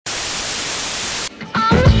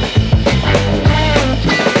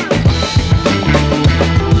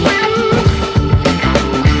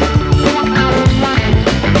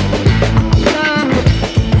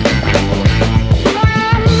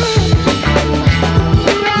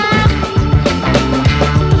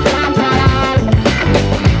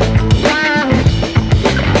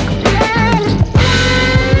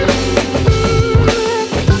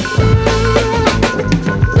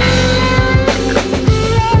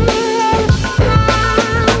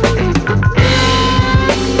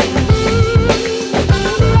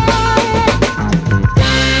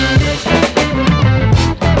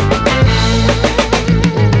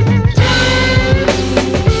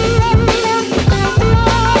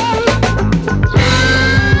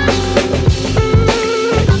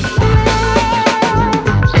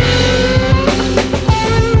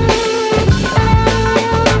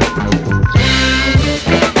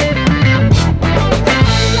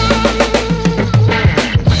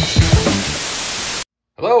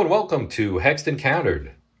Hello and welcome to Hexed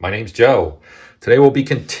Encountered. My name's Joe. Today we'll be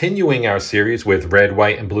continuing our series with Red,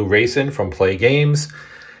 White, and Blue Racin from Plaay Games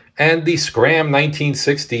and the SCRAM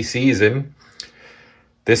 1960 season.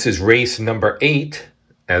 This is race number 8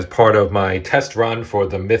 as part of my test run for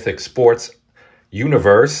the Mythic Sports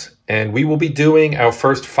Universe, and we will be doing our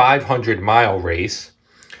first 500-mile race.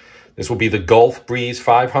 This will be the Gulf Breeze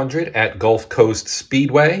 500 at Gulf Coast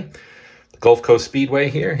Speedway. Gulf Coast Speedway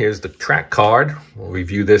here. Here's the track card. We'll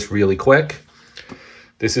review this really quick.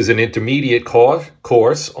 This is an intermediate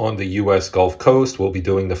course on the U.S. Gulf Coast. We'll be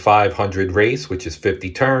doing the 500 race, which is 50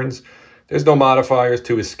 turns. There's no modifiers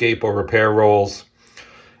to escape or repair rolls.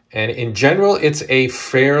 And in general, it's a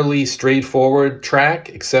fairly straightforward track,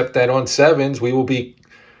 except that on sevens, we will be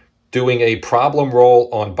doing a problem roll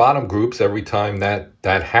on bottom groups every time that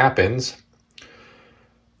happens.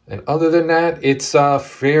 And other than that, it's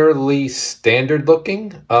fairly standard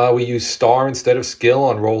looking. We use star instead of skill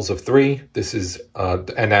on rolls of 3. This is,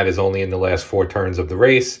 and that is only in the last 4 turns of the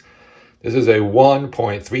race. This is a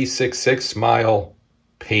 1.366 mile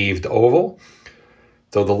paved oval.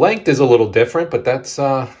 So the length is a little different, but that's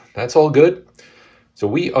all good. So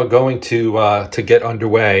we are going to get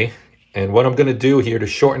underway. And what I'm going to do here to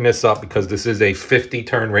shorten this up, because this is a 50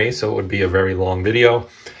 turn race, so it would be a very long video.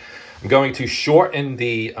 I'm going to shorten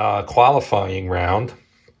the qualifying round,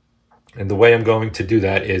 and the way I'm going to do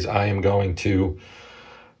that is I am going to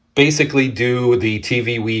basically do the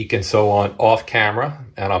TV week and so on off camera,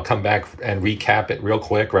 and I'll come back and recap it real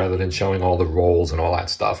quick rather than showing all the rolls and all that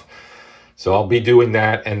stuff. So I'll be doing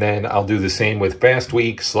that, and then I'll do the same with fast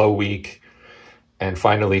week, slow week, and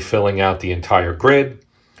finally filling out the entire grid.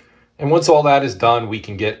 And once all that is done, we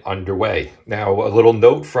can get underway. Now, a little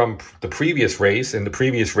note from the previous race. In the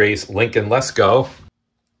previous race, Lincoln Lesko,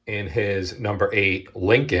 in his number 8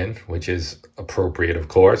 Lincoln, which is appropriate, of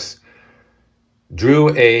course, drew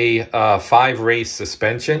a 5-race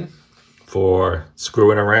suspension for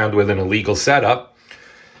screwing around with an illegal setup.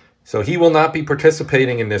 So he will not be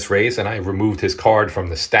participating in this race, and I removed his card from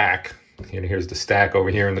the stack. And here's the stack over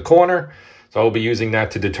here in the corner. So I'll be using that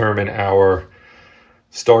to determine our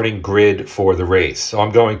starting grid for the race. So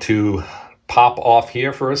I'm going to pop off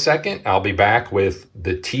here for a second. I'll be back with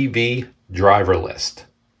the TV driver list.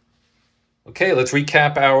 Okay, let's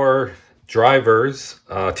recap our drivers,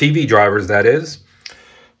 TV drivers that is.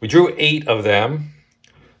 We drew 8 of them.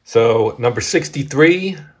 So number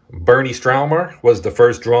 63, Bernie Straumer, was the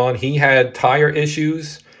first drawn. He had tire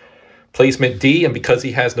issues, placement D, and because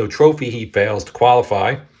he has no trophy, he fails to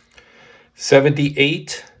qualify.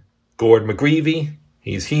 78, Gord McGreevy,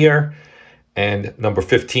 he's here. And number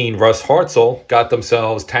 15, Russ Hartzell, got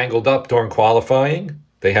themselves tangled up during qualifying.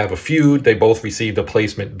 They have a feud. They both received a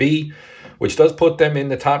placement B, which does put them in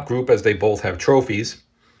the top group as they both have trophies.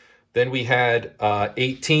 Then we had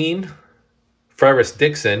 18, Ferris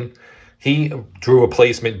Dixon. He drew a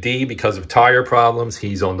placement D because of tire problems.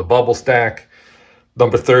 He's on the bubble stack.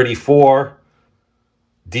 Number 34,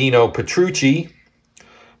 Dino Petrucci.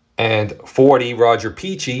 And 40, Roger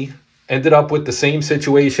Peachy, ended up with the same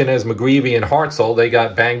situation as McGreevy and Hartzell. They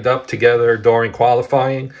got banged up together during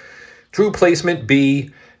qualifying. Drew placement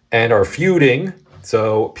B and are feuding.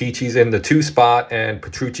 So Peachy's in the 2 spot and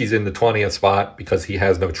Petrucci's in the 20th spot because he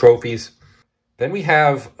has no trophies. Then we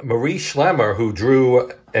have Marie Schlemmer, who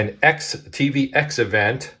drew an TVX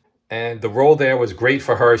event, and the roll there was great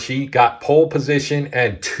for her. She got pole position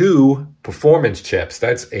and 2 performance chips.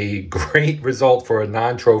 That's a great result for a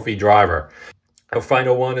non-trophy driver. Our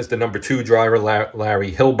final one is the number 2 driver,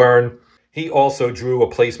 Larry Hilburn. He also drew a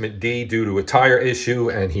placement D due to a tire issue,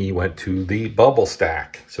 and he went to the bubble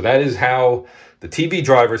stack. So that is how the TV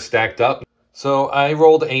drivers stacked up. So I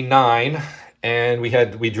rolled a 9, and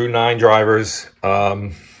we drew 9 drivers.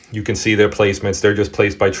 You can see their placements. They're just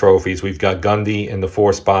placed by trophies. We've got Gundy in the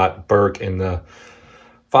 4 spot, Burke in the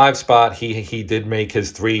 5 spot. He did make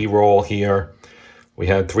his 3 roll here. We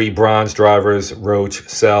had 3 bronze drivers, Roach,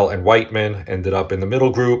 Sell, and Whiteman, ended up in the middle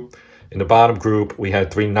group. In the bottom group, we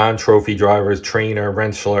had 3 non-trophy drivers, Trainer,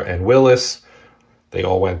 Rentschler, and Willis. They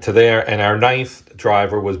all went to there. And our 9th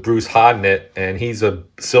driver was Bruce Hodnett, and he's a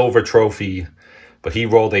silver trophy, but he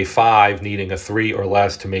rolled a 5, needing a 3 or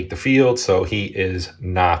less to make the field, so he is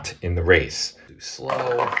not in the race. Do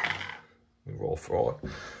slow. We roll for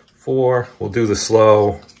 4. We'll do the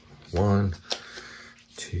slow. 1,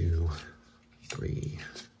 2, 3,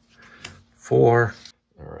 4.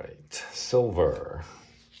 All right, silver,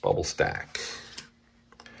 bubble stack.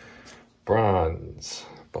 Bronze,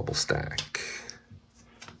 bubble stack.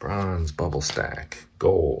 Bronze, bubble stack.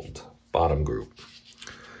 Gold, bottom group.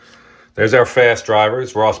 There's our fast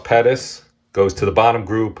drivers. Ross Pettis goes to the bottom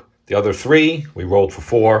group. The other 3, we rolled for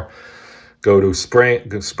 4, go to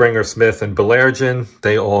Springer, Smith, and Blue.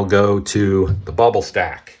 They all go to the bubble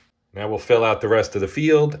stack. Now we'll fill out the rest of the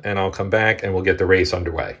field, and I'll come back and we'll get the race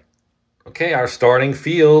underway. Okay, our starting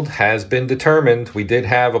field has been determined. We did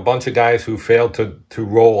have a bunch of guys who failed to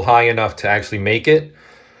roll high enough to actually make it.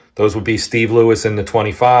 Those would be Steve Lewis in the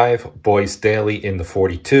 25, Boyce Daly in the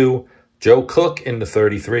 42, Joe Cook in the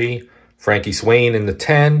 33, Frankie Swain in the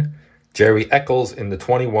 10, Jerry Eccles in the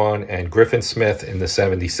 21, and Griffin Smith in the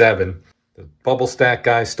 77. The bubble stack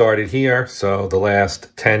guys started here, so the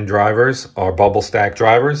last 10 drivers are bubble stack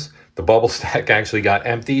drivers. The bubble stack actually got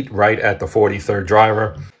emptied right at the 43rd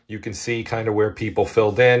driver. You can see kind of where people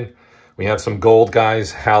filled in. We have some gold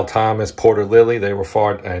guys, Hal Thomas, Porter Lilly, they were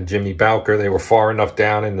far, and Jimmy Bowker, they were far enough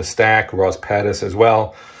down in the stack, Ross Pettis as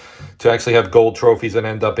well, to actually have gold trophies and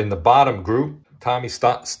end up in the bottom group. Tommy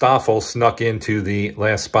Stoffel snuck into the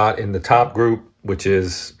last spot in the top group, which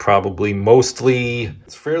is probably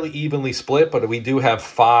it's fairly evenly split, but we do have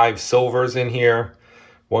 5 silvers in here.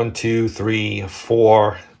 1, 2, 3,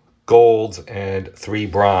 4 golds and 3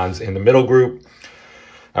 bronze in the middle group.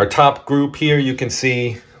 Our top group here, you can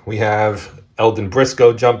see we have Eldon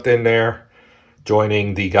Briscoe jumped in there,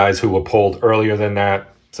 joining the guys who were pulled earlier than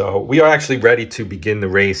that. So we are actually ready to begin the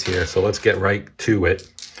race here. So let's get right to it.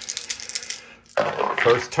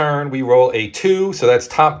 First turn, we roll a 2. So that's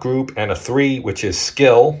top group, and a 3, which is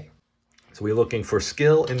skill. So we're looking for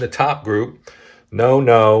skill in the top group. No,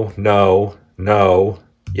 no, no, no,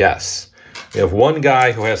 yes. We have 1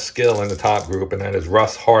 guy who has skill in the top group, and that is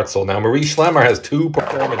Russ Hartzell. Now, Maurice Schlemmer has 2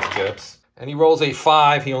 performance chips, and he rolls a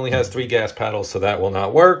 5. He only has 3 gas pedals, so that will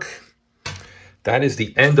not work. That is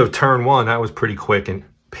the end of turn 1. That was pretty quick and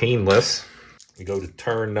painless. We go to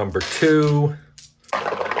turn number 2.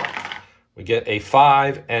 We get a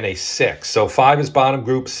 5 and a 6. So 5 is bottom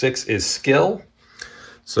group, 6 is skill.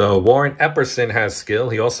 So Warren Epperson has skill.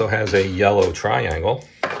 He also has a yellow triangle.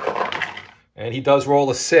 And he does roll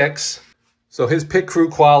a 6. So his pit crew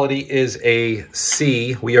quality is a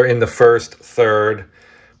C. We are in the first third.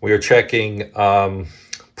 We are checking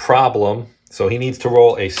problem. So he needs to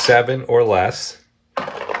roll a 7 or less.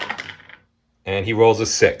 And he rolls a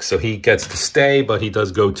 6. So he gets to stay, but he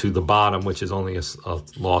does go to the bottom, which is only a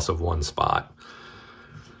loss of 1 spot.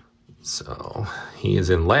 So he is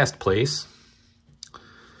in last place.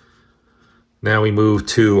 Now we move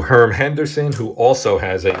to Herm Henderson, who also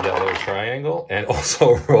has a yellow triangle and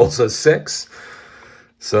also rolls a 6.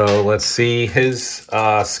 So let's see, his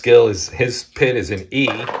skill is, his pit is an E,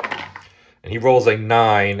 and he rolls a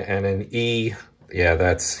 9 and an E.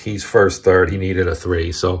 Yeah, he's first third. He needed a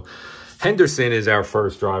 3. So Henderson is our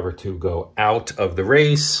first driver to go out of the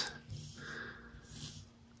race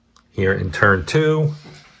here in turn 2.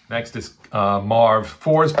 Next is Marv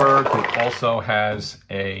Forsberg, who also has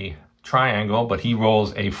a triangle, but he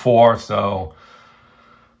rolls a 4, so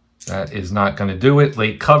that is not going to do it.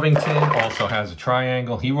 Lake Covington also has a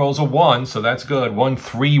triangle. He rolls a 1, so that's good. 1,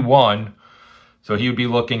 3, 1. So he would be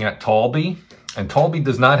looking at Talby, and Talby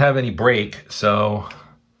does not have any break, so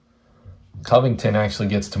Covington actually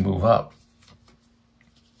gets to move up.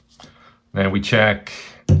 Then we check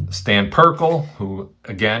Stan Perkel, who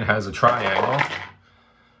again has a triangle.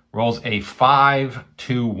 Rolls a 5,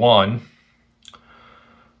 2, 1.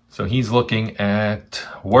 So he's looking at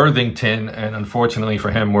Worthington, and unfortunately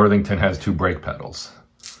for him, Worthington has 2 brake pedals.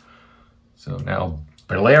 So now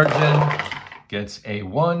Belergen gets a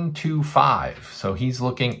 1, 2, 5. So he's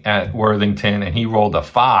looking at Worthington, and he rolled a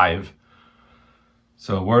 5.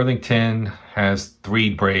 So Worthington has 3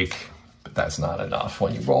 brake, but that's not enough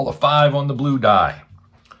when you roll a 5 on the blue die.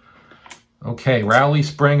 Okay, Rowley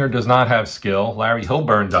Springer does not have skill. Larry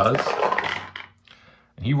Hilburn does.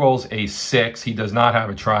 He rolls a 6. He does not have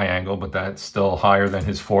a triangle, but that's still higher than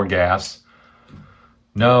his 4 gas.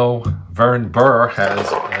 No, Vern Burr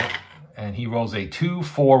has it, and he rolls a 2,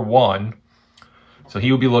 4, 1. So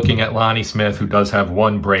he will be looking at Lonnie Smith, who does have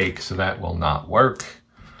 1 brake, so that will not work.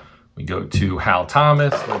 We go to Hal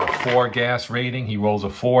Thomas with a 4 gas rating. He rolls a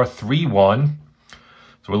 4, 3, 1.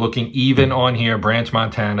 So we're looking even on here. Branch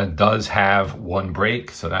Montana does have 1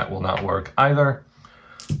 brake, so that will not work either.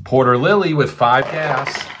 Porter Lilly with 5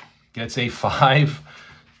 gas gets a 5,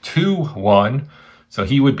 2, 1. So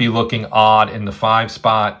he would be looking odd in the 5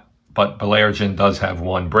 spot, but Belergen does have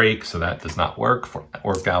 1 brake, so that does not work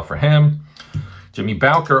out for him. Jimmy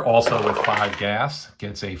Bowker also with 5 gas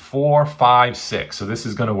gets a 4, 5, 6. So this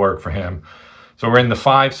is going to work for him. So we're in the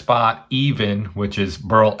 5 spot even, which is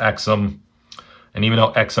Burl Exum. And even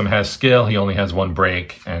though Exum has skill, he only has 1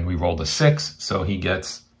 brake, and we rolled a 6, so he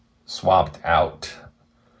gets swapped out.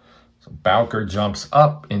 So Bowker jumps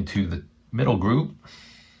up into the middle group.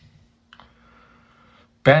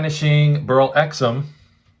 Banishing Burl Exum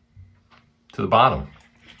to the bottom.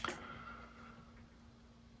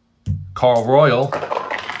 Carl Royal,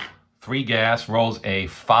 3 gas, rolls a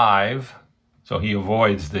 5, so he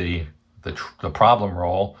avoids the problem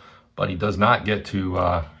roll, but he does not get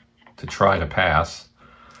to try to pass.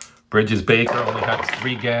 Bridges Baker only has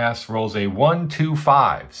 3 gas, rolls a 1, 2,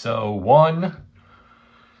 5. So 1,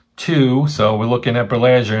 2, so we're looking at Blue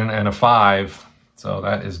and a 5. So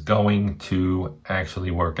that is going to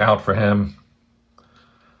actually work out for him.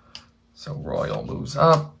 So Royal moves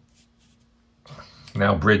up.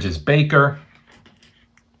 Now Bridges Baker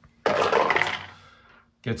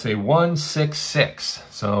gets a 1, 6, 6.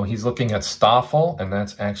 So he's looking at Stoffel, and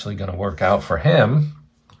that's actually going to work out for him.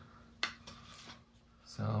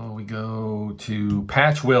 So we go to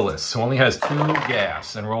Patch Willis, who only has 2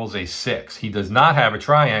 gas and rolls a 6. He does not have a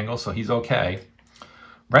triangle, so he's okay.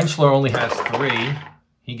 Rentschler only has 3.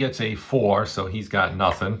 He gets a 4, so he's got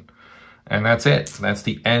nothing. And that's it. That's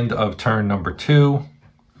the end of turn number 2.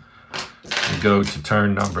 We go to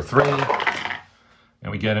turn number 3.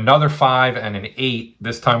 And we get another 5 and an 8.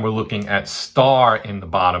 This time we're looking at Star in the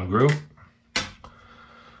bottom group.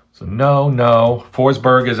 So no.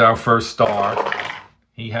 Forsberg is our first Star.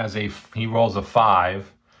 He rolls a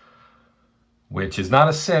 5, which is not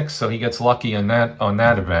a 6, so he gets lucky on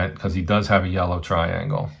that event because he does have a yellow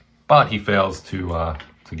triangle. But he fails to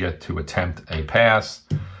get to attempt a pass.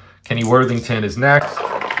 Kenny Worthington is next.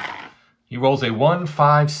 He rolls a 1,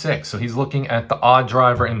 5, 6, so he's looking at the odd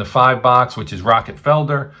driver in the 5 box, which is Rocket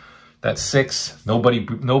Felder. That's 6.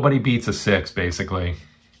 Nobody beats a 6, basically.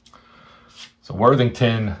 So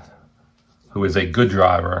Worthington, who is a good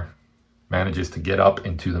driver, manages to get up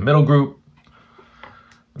into the middle group,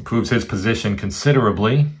 improves his position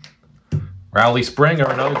considerably. Rowley Springer,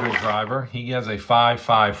 another good driver, he has a 5,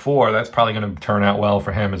 5, 4. That's probably going to turn out well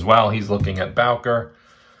for him as well. He's looking at Bowker.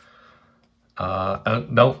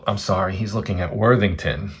 No, I'm sorry. He's looking at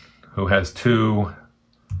Worthington, who has 2,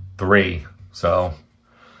 3. So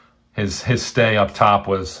his stay up top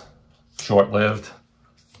was short-lived.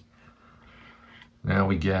 Now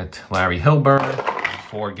we get Larry Hilburn.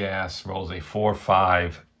 4 gas, rolls a 4,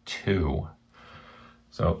 5, 2.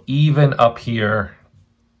 So even up here,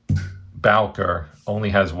 Bowker only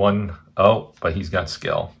has 1. Oh, but he's got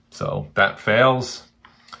skill. So that fails.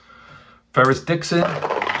 Ferris Dixon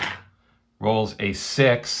rolls a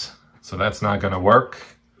 6. So that's not going to work.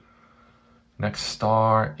 Next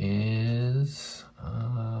Star is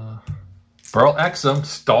Burl Exum,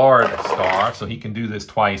 starred Star. So he can do this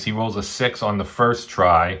twice. He rolls a 6 on the first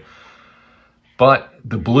try. But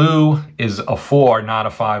the blue is a 4, not a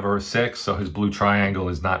 5 or a 6, so his blue triangle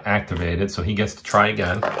is not activated, so he gets to try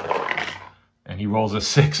again. And he rolls a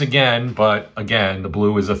 6 again, but again, the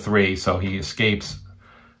blue is a 3, so he escapes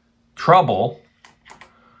trouble,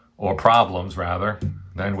 or problems, rather.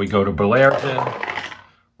 Then we go to Bellergen,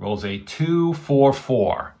 rolls a 2, 4,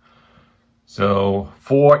 4. So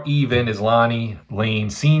 4 even is Lonnie Lane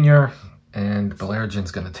Sr., and Bellergen's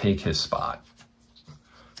going to take his spot.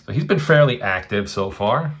 So he's been fairly active so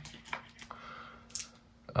far.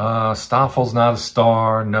 Stoffel's not a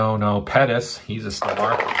star. No. Pettis, he's a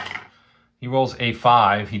star. He rolls a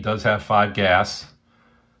 5. He does have 5 gas.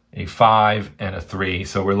 A 5 and a 3.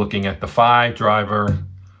 So we're looking at the 5 driver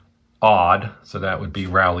odd. So that would be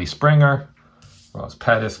Rowley Springer. Ross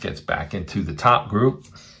Pettis gets back into the top group.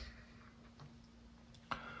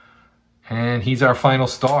 And he's our final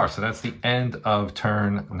star. So that's the end of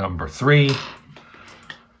turn number 3.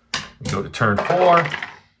 We go to turn 4,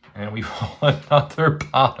 and we roll another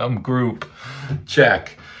bottom group.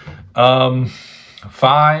 Check. 5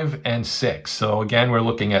 and 6. So again, we're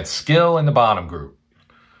looking at skill in the bottom group.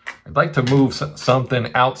 I'd like to move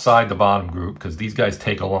something outside the bottom group because these guys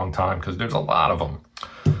take a long time because there's a lot of them.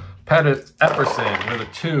 Pettis Epperson with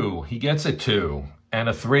a 2. He gets a 2 and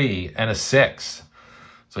a 3 and a 6.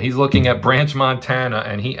 So he's looking at Branch Montana,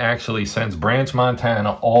 and he actually sends Branch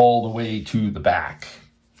Montana all the way to the back.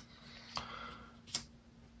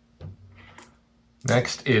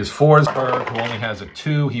 Next is Forsberg, who only has a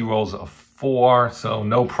 2. He rolls a 4, so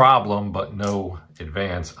no problem, but no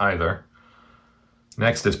advance either.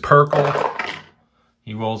 Next is Perkle.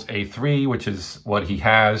 He rolls a 3, which is what he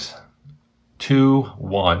has. 2,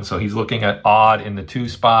 1. So he's looking at odd in the 2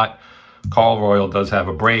 spot. Carl Royal does have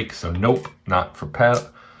a break, so nope, not for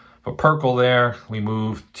Perkle there. We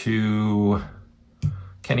move to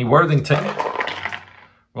Kenny Worthington.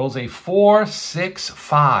 Rolls a 4, 6,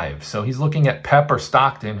 5. So he's looking at Pepper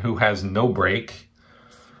Stockton, who has no break.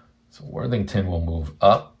 So Worthington will move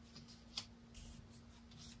up.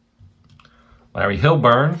 Larry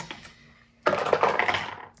Hilburn.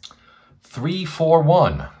 3, 4,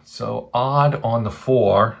 1. So odd on the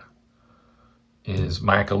 4 is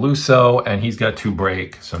Macaluso, and he's got 2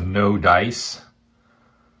 break, so no dice.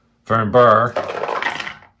 Vern Burr,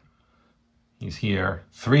 he's here.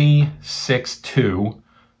 3, 6, 2.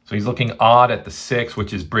 So he's looking odd at the 6,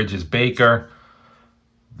 which is Bridges Baker.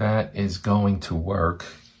 That is going to work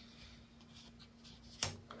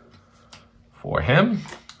for him.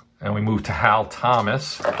 And we move to Hal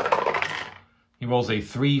Thomas. He rolls a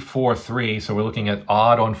 3, 4, 3. So we're looking at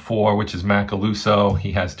odd on 4, which is Macaluso.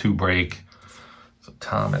 He has 2 break. So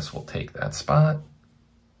Thomas will take that spot.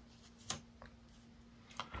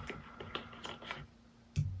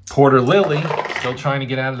 Porter Lilly, still trying to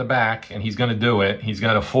get out of the back, and he's going to do it. He's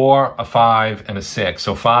got a 4, a 5, and a 6.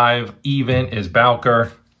 So 5 even is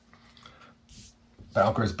Bowker.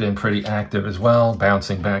 Bowker's been pretty active as well,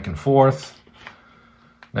 bouncing back and forth.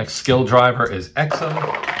 Next skill driver is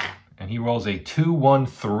Exum, and he rolls a 2, 1,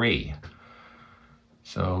 3.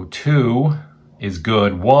 So 2 is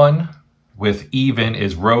good. 1 with even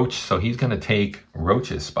is Roach, so he's going to take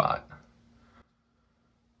Roach's spot.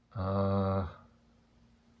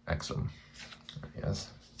 Exum. Yes.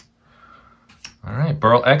 All right,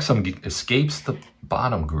 Burl Exum escapes the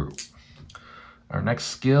bottom group. Our next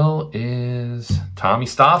skill is Tommy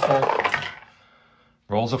Stoffel.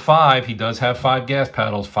 Rolls a 5. He does have 5 gas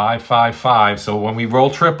pedals. 5, 5, 5. So when we roll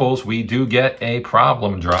triples, we do get a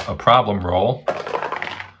problem roll.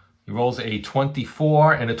 He rolls a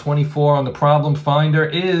 24, and a 24 on the problem finder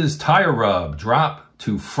is tire rub. Drop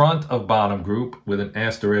to front of bottom group with an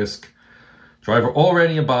asterisk. Driver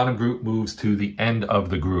already in bottom group moves to the end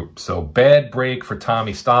of the group. So bad break for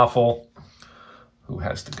Tommy Stoffel, who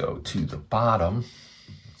has to go to the bottom.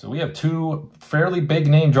 So we have 2 fairly big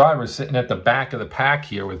name drivers sitting at the back of the pack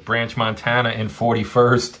here, with Branch Montana in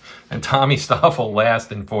 41st and Tommy Stoffel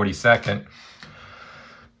last in 42nd.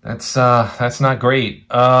 That's not great.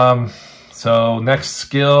 So next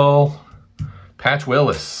skill, Patch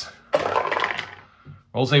Willis.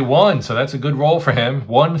 Rolls a 1, so that's a good roll for him.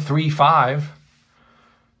 1, 3, 5.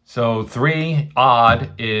 So 3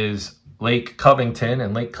 odd is Lake Covington,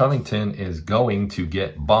 and Lake Covington is going to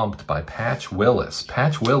get bumped by Patch Willis.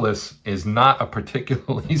 Patch Willis is not a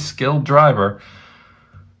particularly skilled driver,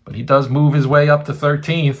 but he does move his way up to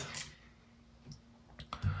 13th.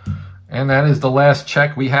 And that is the last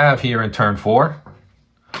check we have here in turn 4.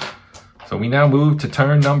 So we now move to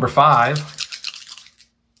turn number 5.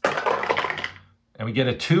 And we get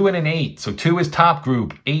a 2 and an 8. So 2 is top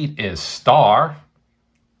group, 8 is star.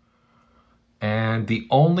 And the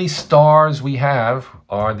only stars we have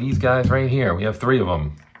are these guys right here. We have 3 of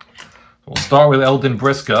them. We'll start with Eldon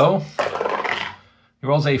Briscoe. He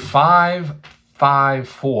rolls a 5, 5,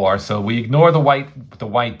 4. So we ignore the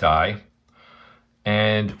white die.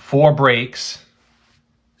 And 4 breaks.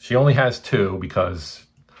 She only has 2 because...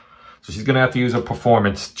 So she's going to have to use a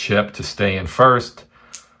performance chip to stay in first.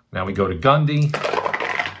 Now we go to Gundy.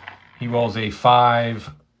 He rolls a 5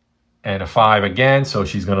 and a 5 again, so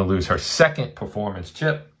she's going to lose her second performance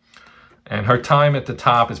chip. And her time at the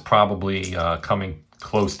top is probably coming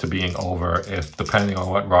close to being over, if depending on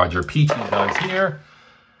what Roger Peachy does here.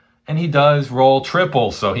 And he does roll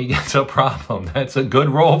triple, so he gets a problem. That's a good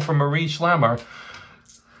roll for Marie Schlemmer.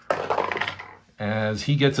 As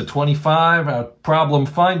he gets a 25, our problem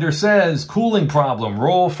finder says, cooling problem,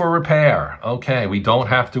 roll for repair. Okay, we don't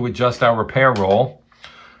have to adjust our repair roll.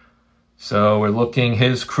 So we're looking,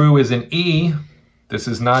 his crew is an E. This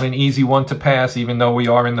is not an easy one to pass, even though we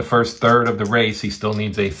are in the first third of the race. He still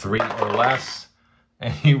needs a 3 or less,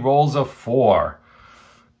 and he rolls a 4.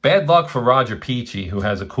 Bad luck for Roger Peachy, who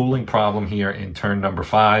has a cooling problem here in turn number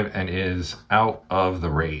 5 and is out of the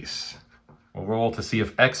race. We'll roll to see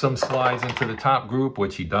if Exum slides into the top group,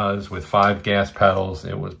 which he does with 5 gas pedals.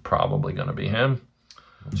 It was probably going to be him.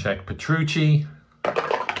 We'll check Petrucci.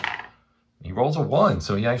 He rolls a 1,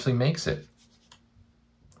 so he actually makes it.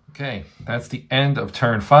 Okay, that's the end of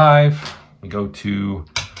turn 5. We go to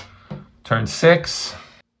turn 6.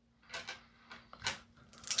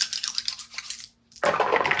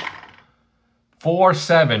 Four,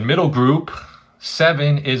 7, middle group.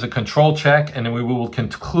 7 is a control check, and then we will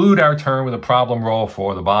conclude our turn with a problem roll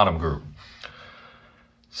for the bottom group.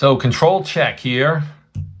 So control check here.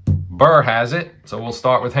 Burr has it, so we'll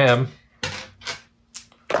start with him.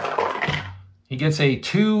 He gets a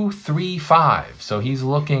 2, 3, 5. So he's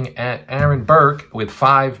looking at Aaron Burke with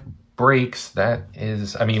 5 breaks. That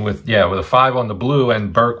is, I mean, with a 5 on the blue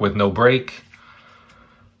and Burke with no break.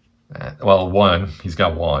 Well, 1. He's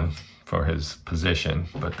got 1 for his position,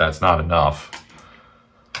 but that's not enough.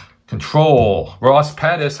 Control. Ross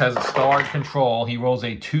Pettis has a starred control. He rolls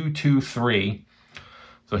a 2, 2, 3.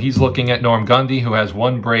 So he's looking at Norm Gundy, who has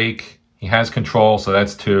 1 break. He has control, so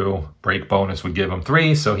that's 2. Break bonus would give him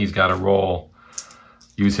 3, so he's got to roll,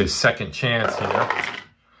 use his second chance here.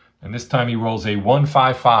 And this time he rolls a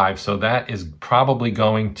 1-5-5, so that is probably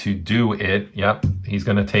going to do it. Yep, he's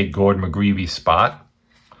going to take Gordon McGreevy's spot.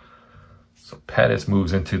 So Pettis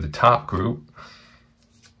moves into the top group.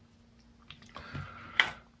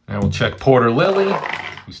 Now we'll check Porter Lilly,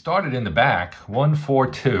 who started in the back,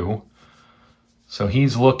 1-4-2. So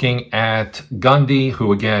he's looking at Gundy,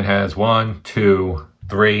 who again has 1, 2,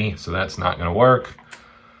 3, so that's not going to work.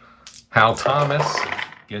 Hal Thomas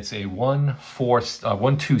gets a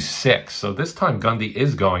 1-2-6. So this time Gundy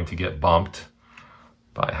is going to get bumped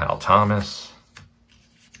by Hal Thomas.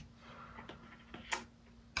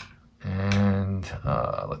 And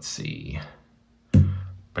let's see.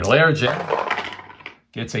 Belergen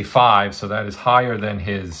gets a 5, so that is higher than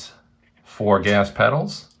his 4 gas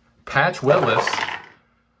pedals. Patch Willis,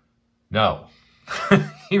 no.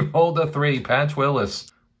 He rolled a 3. Patch Willis.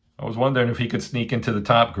 I was wondering if he could sneak into the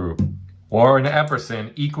top group. Warren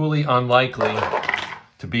Epperson, equally unlikely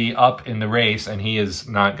to be up in the race, and he is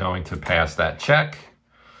not going to pass that check.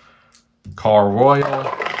 Carl Royal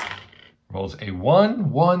rolls a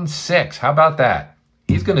 1-1-6. How about that?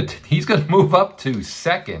 He's gonna move up to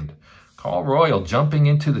second. Carl Royal jumping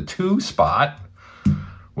into the 2 spot.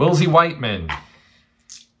 Wilsey Whiteman.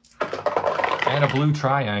 And a blue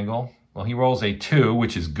triangle. Well, he rolls a 2,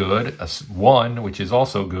 which is good. A 1, which is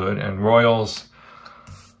also good. And Royal's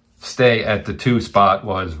stay at the 2 spot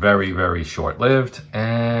was very, very short-lived.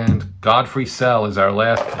 And Godfrey Sell is our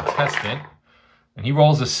last contestant. And he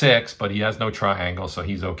rolls a 6, but he has no triangle, so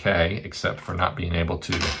he's okay, except for not being able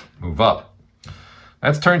to move up.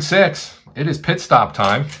 That's turn 6. It is pit stop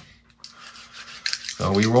time. So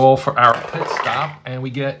we roll for our pit stop, and we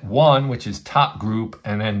get 1, which is top group,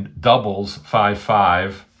 and then doubles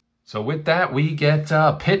 5-5. So with that, we get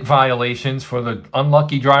pit violations for the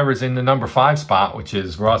unlucky drivers in the number 5 spot, which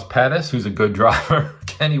is Ross Pettis, who's a good driver,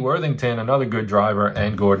 Kenny Worthington, another good driver,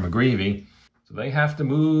 and Gordon McGreevy. So they have to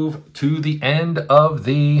move to the end of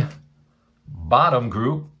the bottom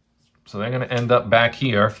group. So they're going to end up back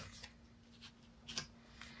here.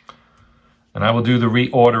 And I will do the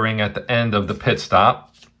reordering at the end of the pit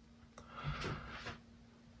stop.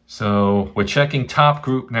 So we're checking top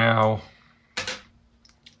group now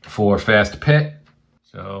for fast pit.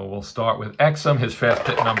 So we'll start with Exum. His fast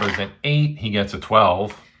pit number is an 8. He gets a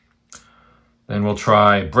 12. Then we'll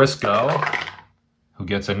try Briscoe, who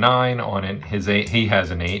gets a 9 on it. His 8, he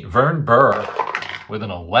has an 8. Vern Burr with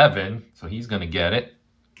an 11, so he's going to get it.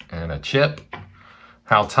 And a chip.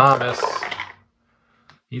 Hal Thomas,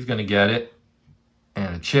 he's going to get it.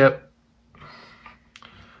 And a chip.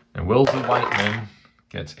 And Wilsey Whiteman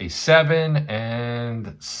gets a 7,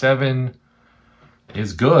 and 7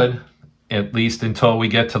 is good, at least until we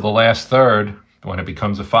get to the last third, when it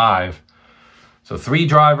becomes a 5. So 3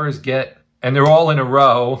 drivers get, and they're all in a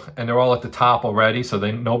row, and they're all at the top already, so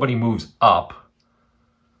nobody moves up.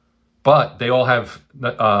 But they all have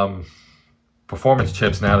performance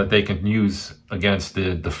chips now that they can use against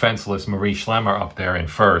the defenseless Marie Schlemmer up there in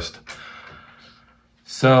first.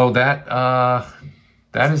 So that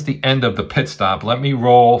is the end of the pit stop. Let me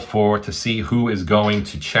roll to see who is going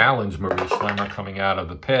to challenge Marie Schlemmer coming out of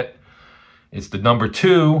the pit. It's the number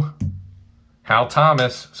 2, Hal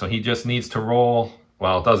Thomas. So he just needs to roll.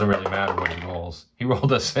 Well, it doesn't really matter what he rolls. He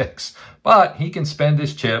rolled a 6, but he can spend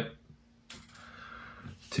his chip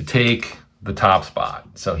to take the top spot.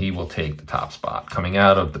 So he will take the top spot. Coming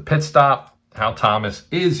out of the pit stop, Hal Thomas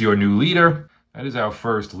is your new leader. That is our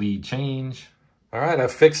first lead change. All right,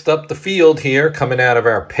 I've fixed up the field here coming out of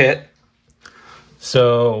our pit.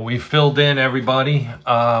 So we filled in everybody.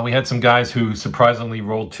 We had some guys who surprisingly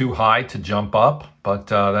rolled too high to jump up, but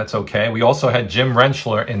that's okay. We also had Jim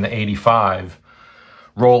Rentschler in the 85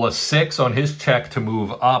 roll a 6 on his check to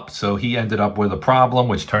move up, so he ended up with a problem,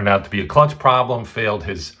 which turned out to be a clutch problem, failed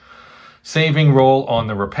his saving roll on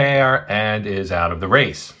the repair, and is out of the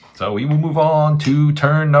race. So we will move on to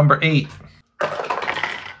turn number 8.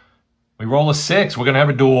 We roll a 6. We're going to have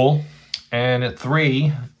a duel. And a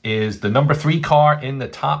 3 is the number 3 car in the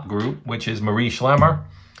top group, which is Marie Schlemmer.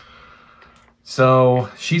 So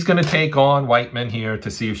she's going to take on Whiteman here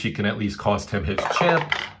to see if she can at least cost him his chip.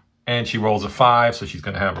 And she rolls a 5, so she's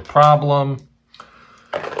going to have a problem.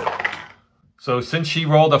 So since she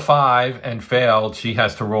rolled a 5 and failed, she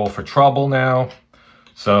has to roll for trouble now.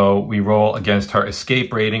 So we roll against her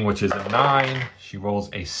escape rating, which is a 9. She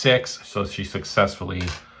rolls a 6, so she successfully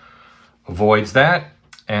avoids that.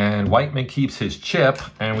 And Whiteman keeps his chip,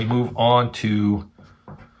 and we move on to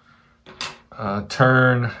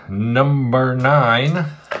turn number 9.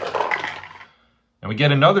 And we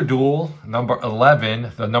get another duel, number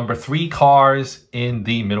 11, the number 3 cars in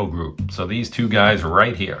the middle group. So these two guys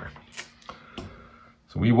right here.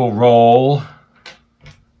 So we will roll.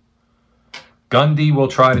 Gundy will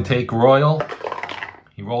try to take Royal.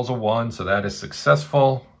 He rolls a 1, so that is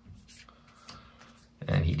successful.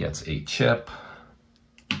 And he gets a chip.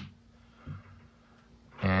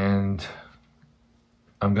 And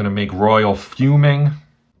I'm going to make Royal fuming.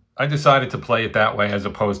 I decided to play it that way as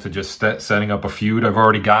opposed to just setting up a feud. I've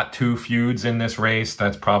already got 2 feuds in this race.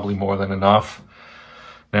 That's probably more than enough.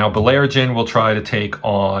 Now, Blue will try to take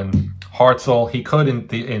on Hartzell. He could,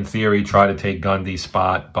 in theory, try to take Gundy's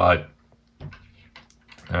spot, but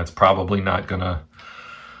that's probably not gonna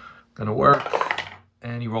work.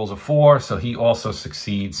 And he rolls a 4, so he also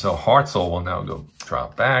succeeds. So Hartzell will now go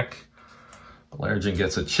drop back. Blue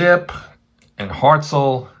gets a chip, and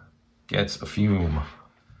Hartzell gets a fume.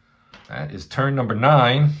 That is turn number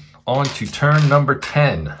 9. On to turn number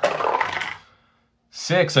 10.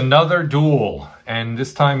 6, another duel. And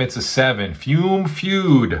this time it's a 7. Fume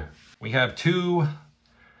feud. We have 2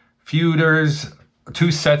 feuders,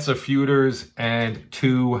 2 sets of feuders, and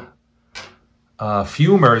 2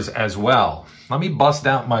 fumers as well. Let me bust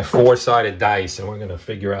out my 4-sided dice, and we're going to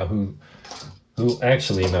figure out who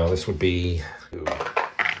actually, no, this would be...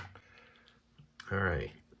 All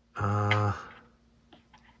right.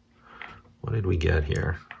 What did we get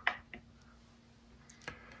here?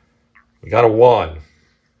 We got a 1.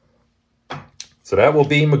 So that will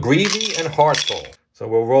be McGreevy and Hartzell. So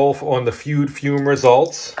we'll roll on the fume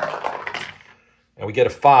results. And we get a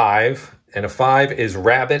 5. And a 5 is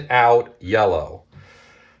rabbit out yellow.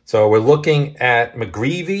 So we're looking at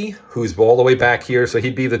McGreevy, who's all the way back here. So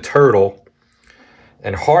he'd be the turtle.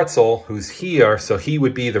 And Hartzell, who's here. So he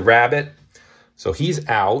would be the rabbit. So he's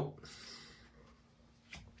out.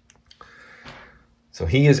 So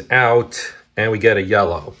he is out, and we get a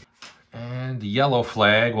yellow. And the yellow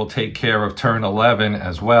flag will take care of turn 11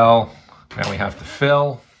 as well. Now we have to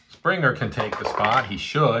fill. Springer can take the spot. He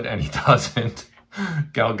should, and he doesn't.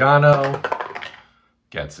 Galgano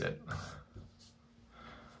gets it.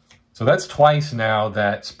 So that's twice now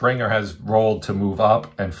that Springer has rolled to move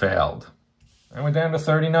up and failed. And we're down to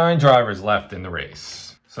 39 drivers left in the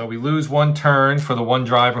race. So we lose 1 turn for the 1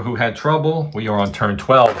 driver who had trouble. We are on turn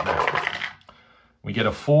 12 now. We get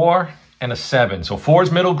a 4 and a 7. So 4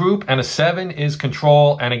 is middle group and a 7 is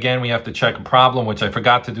control. And again, we have to check a problem, which I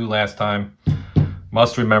forgot to do last time.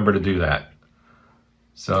 Must remember to do that.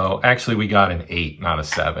 So actually we got an 8, not a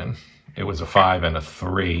 7. It was a 5 and a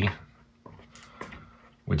 3,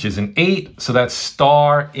 which is an 8. So that's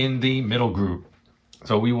star in the middle group.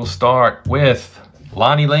 So we will start with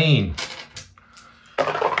Lonnie Lane.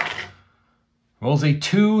 Rolls a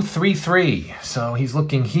 2, 3, 3. So he's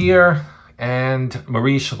looking here. And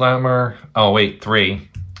Marie Schlemmer, oh wait, 3.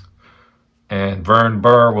 And Vern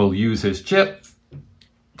Burr will use his chip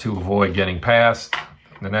to avoid getting past.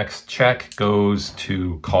 The next check goes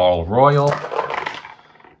to Carl Royal.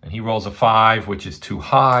 And he rolls a 5, which is too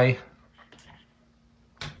high.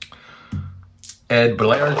 Ed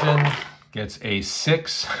Blargen gets a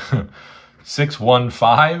 6, 6, 1,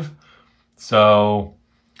 5. So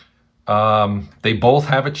they both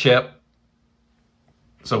have a chip.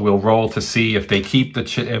 So we'll roll to see if they keep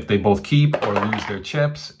if they both keep or lose their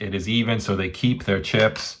chips. It is even, so they keep their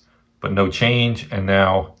chips, but no change. And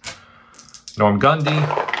now Norm Gundy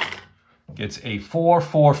gets a 4,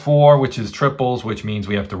 4, 4, which is triples, which means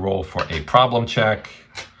we have to roll for a problem check.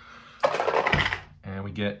 And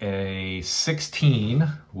we get a 16,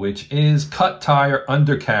 which is cut tire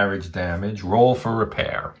undercarriage damage. Roll for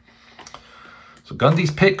repair. So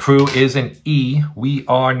Gundy's pit crew is an E. We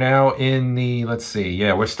are now in the, let's see,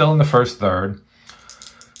 yeah, we're still in the first third.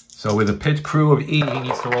 So with a pit crew of E, he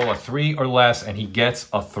needs to roll a 3 or less, and he gets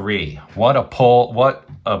a 3. What a pull, what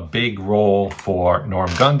a big roll for Norm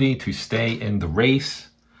Gundy to stay in the race.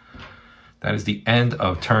 That is the end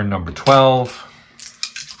of turn number 12.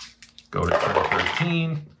 Go to turn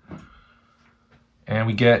 13. And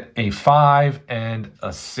we get a 5 and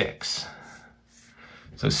a 6.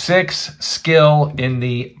 So 6 skill in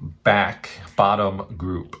the bottom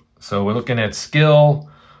group. So we're looking at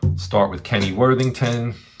skill. Start with Kenny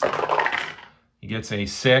Worthington. He gets a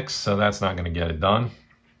 6, so that's not going to get it done.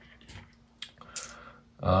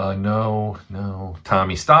 No.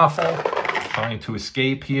 Tommy Stoffel trying to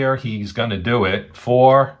escape here. He's going to do it.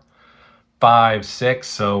 4, 5, 6.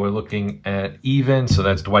 So we're looking at even. So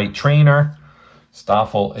that's Dwight Traynor.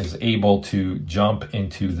 Stoffel is able to jump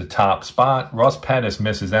into the top spot. Russ Pettis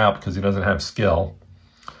misses out because he doesn't have skill,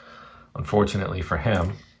 unfortunately for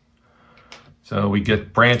him. So we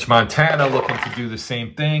get Branch Montana looking to do the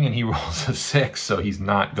same thing, and he rolls a 6, so he's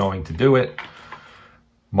not going to do it.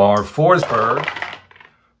 Marv Forsberg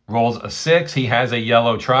rolls a 6. He has a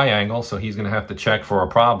yellow triangle, so he's going to have to check for a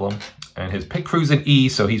problem. And his pit crew's an E,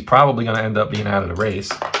 so he's probably going to end up being out of the race.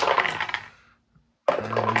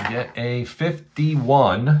 And we get a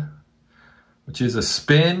 51, which is a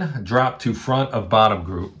spin, drop to front of bottom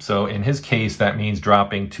group. So in his case, that means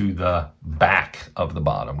dropping to the back of the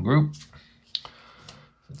bottom group.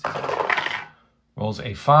 Rolls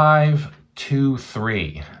a 5, 2,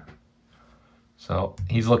 3. So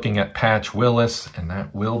he's looking at Patch Willis, and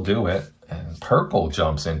that will do it. And purple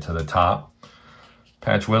jumps into the top.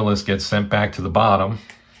 Patch Willis gets sent back to the bottom.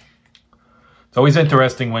 It's always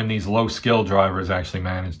interesting when these low skill drivers actually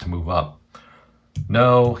manage to move up.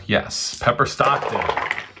 No, yes. Pepper Stockton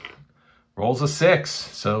rolls a 6,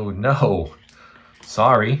 so no.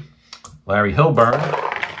 Sorry. Larry Hilburn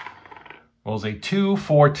rolls a 2,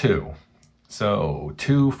 4, 2. So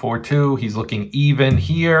 2, 4, 2. He's looking even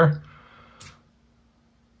here.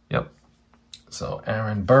 Yep. So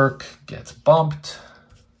Aaron Burke gets bumped.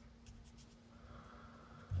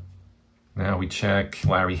 Now we check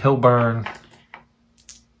Larry Hilburn.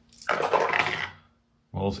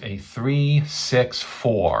 Rolls a 3, 6,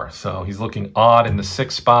 4. So he's looking odd in the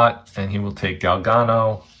 6th spot, and he will take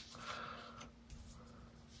Galgano.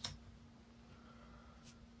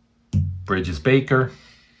 Bridges Baker.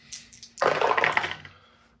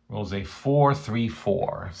 Rolls a 4, 3,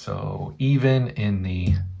 4. So even in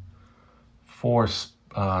the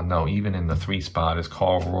even in the 3 spot is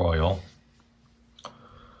Carl Royal.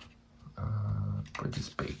 Bridges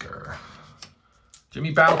Baker.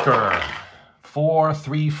 Jimmy Bowker. 4,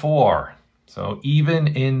 3, 4. So even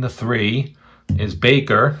in the 3 is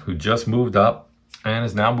Baker, who just moved up and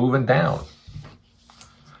is now moving down.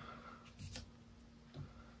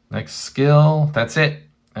 Next skill. That's it.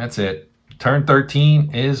 That's it. Turn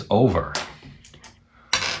 13 is over.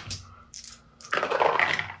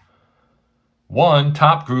 1,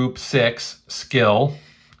 top group, 6, skill.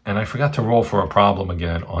 And I forgot to roll for a problem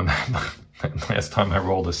again on that. Last time I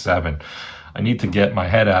rolled a 7. I need to get my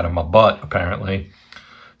head out of my butt, apparently.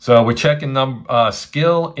 So we're checking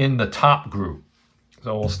skill in the top group.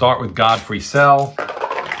 So we'll start with Godfrey Sell.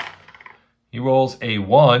 He rolls a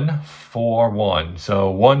 1, 4, 1. So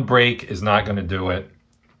 1 break is not going to do it.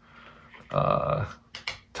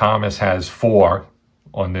 Thomas has 4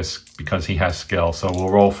 on this because he has skill. So we'll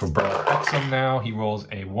roll for Burl Exum now. He rolls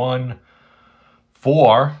a 1,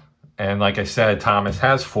 4. And like I said, Thomas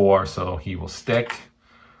has 4, so he will stick.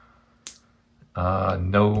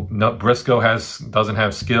 No, Briscoe doesn't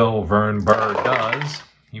have skill. Vern Burr does.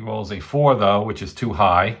 He rolls a 4 though, which is too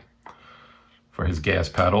high for his gas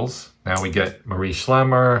pedals. Now we get Marie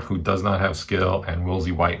Schlemmer, who does not have skill, and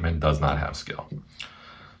Wilsey Whiteman does not have skill.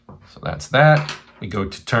 So that's that. We go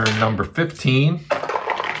to turn number 15.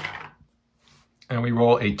 And we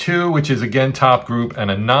roll a 2, which is again top group, and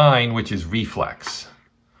a 9, which is reflex.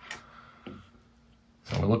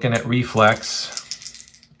 So we're looking at reflex.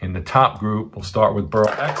 In the top group, we'll start with Burl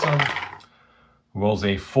Exum, who rolls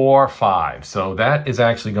a 4, 5. So that is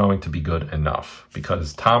actually going to be good enough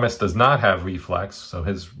because Thomas does not have reflex, so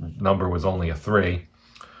his number was only a 3.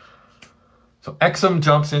 So Exum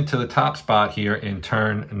jumps into the top spot here in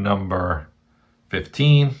turn number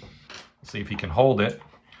 15. We'll see if he can hold it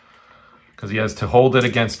because he has to hold it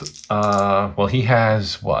against, well, he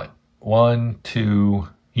has what? 1, 2,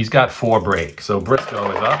 he's got 4 break. So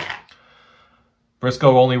Briscoe is up.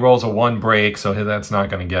 Briscoe only rolls a 1 break, so that's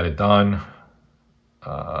not going to get it done.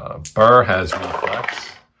 Burr has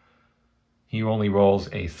reflex. He only rolls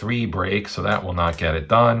a 3 break, so that will not get it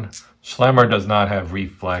done. Schlemmer does not have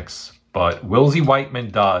reflex, but Wilsey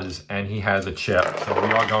Whiteman does, and he has a chip, so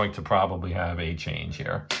we are going to probably have a change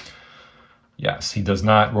here. Yes, he does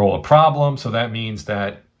not roll a problem, so that means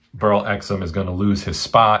that Burl Exum is going to lose his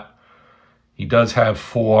spot. He does have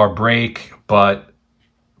 4 break, but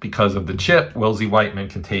because of the chip, Wilsey Whiteman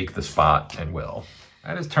can take the spot and will.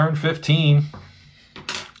 That is turn 15.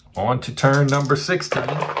 On to turn number 16.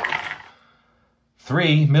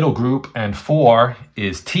 3, middle group, and 4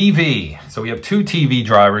 is TV. So we have 2 TV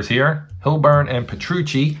drivers here, Hilburn and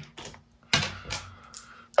Petrucci.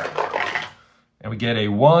 And we get a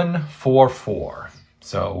 1, 4, 4.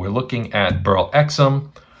 So we're looking at Burl Exum.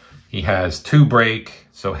 He has 2 break,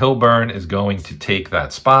 so Hilburn is going to take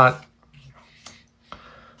that spot.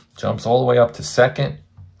 Jumps all the way up to 2nd,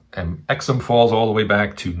 and Exum falls all the way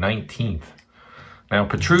back to 19th. Now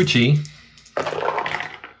Petrucci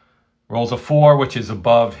rolls a 4, which is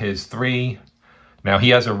above his 3. Now he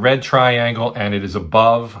has a red triangle and it is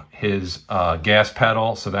above his gas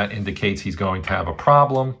pedal, so that indicates he's going to have a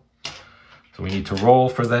problem. So we need to roll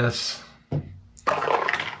for this.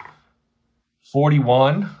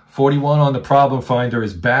 41. 41 on the problem finder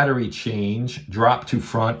is battery change, drop to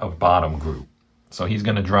front of bottom group. So he's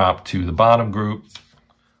going to drop to the bottom group.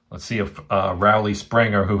 Let's see if Rowley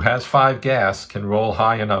Springer, who has 5 gas, can roll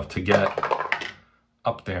high enough to get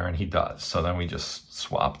up there, and he does. So then we just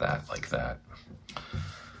swap that like that.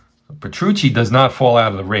 Petrucci does not fall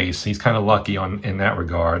out of the race. He's kind of lucky in that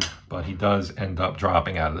regard, but he does end up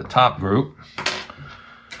dropping out of the top group.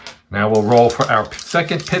 Now we'll roll for our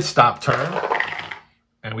second pit stop turn,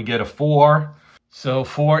 and we get a 4. So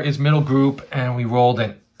 4 is middle group, and we rolled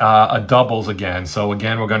a doubles again. So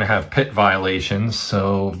again, we're going to have pit violations.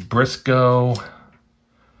 So Briscoe,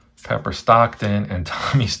 Pepper Stockton, and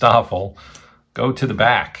Tommy Stoffel go to the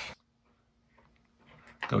back.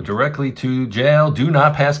 Go directly to jail. Do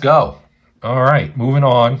not pass go. All right, moving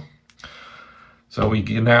on. So we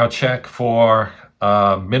can now check for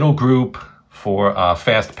middle group for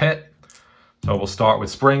fast pit. So we'll start with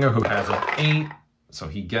Springer, who has an 8. So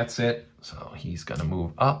he gets it. So he's going to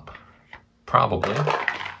move up, probably.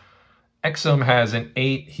 Exum has an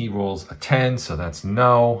 8. He rolls a 10, so that's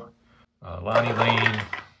no. Lonnie Lane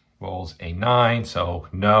rolls a 9, so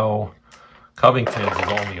no. Covington's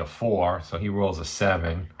is only a 4, so he rolls a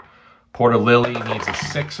 7. Porter Lilly needs a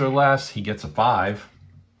 6 or less. He gets a 5,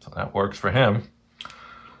 so that works for him.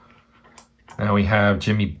 Now we have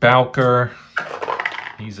Jimmy Bowker.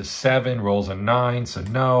 He's a 7, rolls a 9, so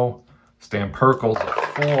no. Stan Perkle's a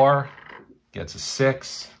 4, gets a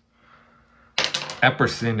 6.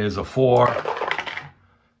 Epperson is a 4,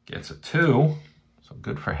 gets a 2, so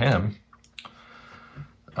good for him.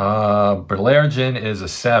 Berlergen is a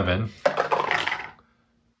 7,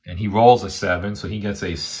 and he rolls a 7, so he gets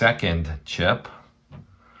a second chip.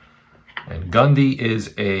 And Gundy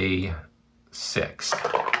is a 6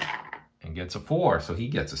 and gets a 4, so he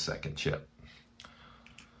gets a second chip.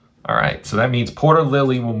 All right, so that means Porter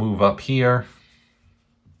Lilly will move up here.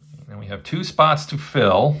 And we have 2 spots to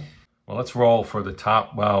fill. Well, let's roll for the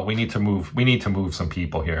top. Well, we need to move some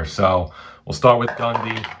people here. So we'll start with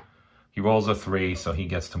Gundy. He rolls a 3, so he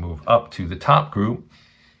gets to move up to the top group.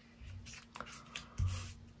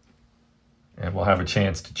 And we'll have a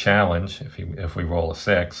chance to challenge if we roll a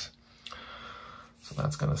 6. So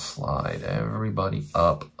that's going to slide everybody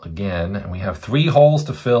up again. And we have 3 holes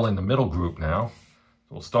to fill in the middle group now.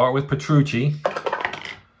 We'll start with Petrucci.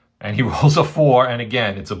 And he rolls a 4. And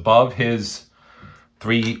again, it's above his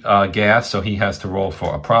 3 gas, so he has to roll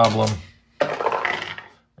for a problem.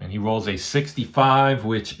 And he rolls a 65,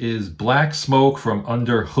 which is black smoke from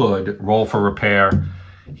under hood. Roll for repair.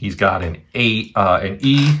 He's got an E,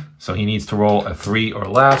 so he needs to roll a 3 or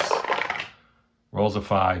less. Rolls a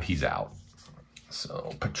 5, he's out.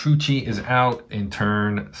 So Petrucci is out in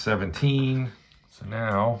turn 17. So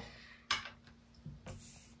now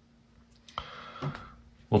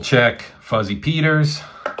we'll check Fuzzy Peters.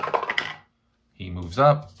 He moves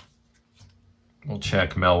up. We'll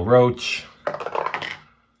check Mel Roach.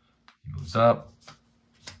 He moves up.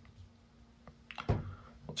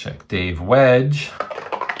 We'll check Dave Wedge.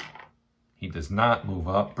 He does not move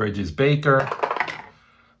up. Bridges Baker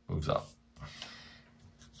moves up.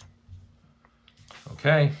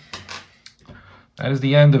 Okay. That is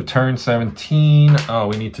the end of turn 17. Oh,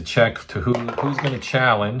 we need to check to who's going to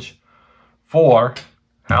challenge. 4.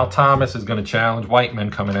 Hal Thomas is going to challenge Whiteman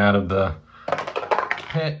coming out of the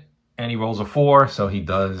pit. And he rolls a 4, so he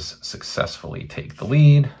does successfully take the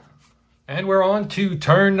lead. And we're on to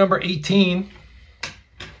turn number 18.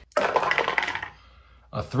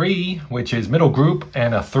 A 3, which is middle group,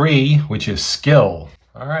 and a 3, which is skill.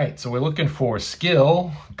 All right, so we're looking for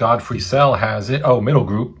skill. Godfrey Sell has it. Oh, middle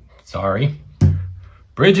group, sorry.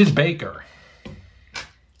 Bridges Baker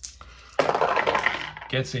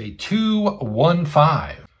gets a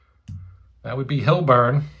 2-1-5. That would be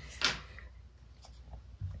Hilburn.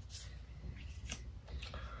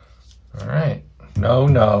 All right,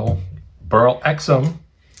 no. Burl Exum.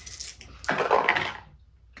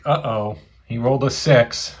 Uh-oh. He rolled a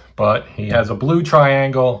 6, but he has a blue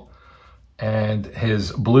triangle, and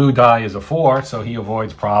his blue die is a 4, so he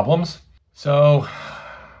avoids problems. So,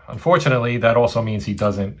 unfortunately, that also means he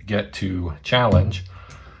doesn't get to challenge.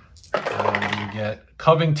 And you get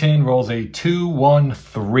Covington rolls a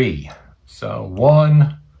 2-1-3. So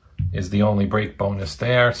 1 is the only break bonus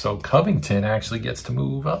there. So Covington actually gets to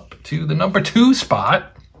move up to the number 2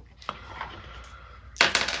 spot.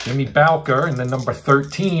 Jimmy Bowker in the number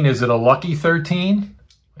 13. Is it a lucky 13?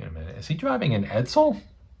 Wait a minute. Is he driving an Edsel?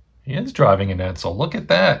 He is driving an Edsel. Look at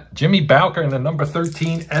that. Jimmy Bowker in the number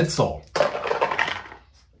 13 Edsel.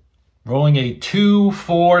 Rolling a 2,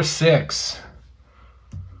 4, 6.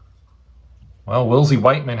 Well, Wilsey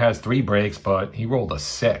Whiteman has 3 breaks, but he rolled a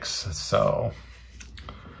 6. So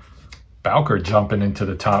Bowker jumping into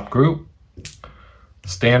the top group.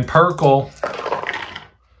 Stan Perkle.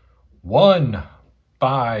 1,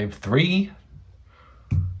 5, 3.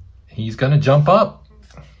 He's going to jump up.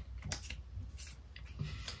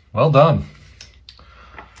 Well done.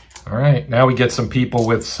 All right, now we get some people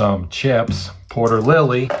with some chips. Porter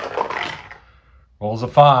Lilly rolls a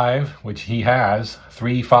 5, which he has.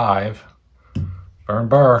 3, 5. Vern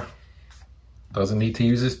Burr doesn't need to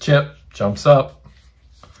use his chip. Jumps up.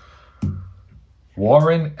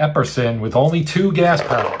 Warren Epperson with only 2 gas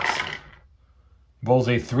pedals. Rolls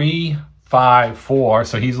a 3, 5, 4.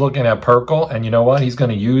 So he's looking at Perkle, and you know what? He's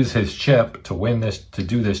going to use his chip to win this, to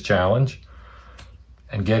do this challenge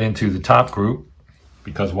and get into the top group,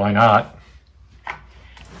 because why not?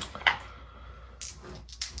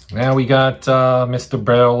 Now we got Mr.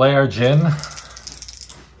 Berlergin.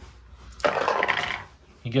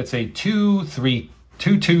 He gets a 2, 3,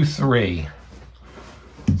 2, 2, 3.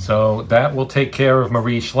 So that will take care of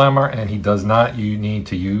Marie Schlemmer, and he does not need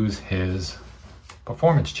to use his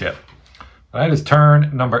performance chip. That is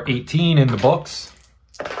turn number 18 in the books.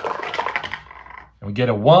 And we get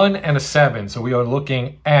a 1 and a 7. So we are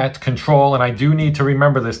looking at control, and I do need to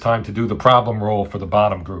remember this time to do the problem roll for the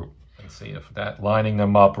bottom group. Let's see if that lining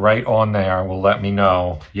them up right on there will let me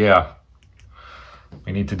know. Yeah,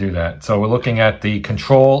 we need to do that. So we're looking at the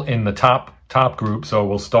control in the top group. So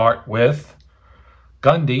we'll start with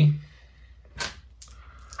Gundy.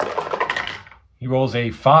 He rolls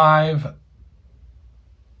a 5,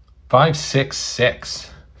 5, 6,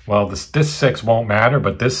 6. Well, this 6 won't matter,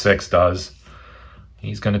 but this 6 does.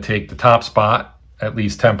 He's going to take the top spot, at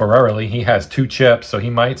least temporarily. He has 2 chips, so he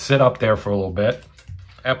might sit up there for a little bit.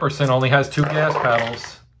 Epperson only has 2 gas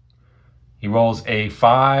pedals. He rolls a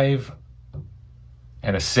 5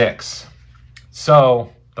 and a 6.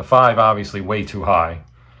 So the 5 obviously way too high.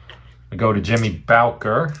 We go to Jimmy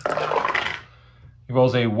Bowker. He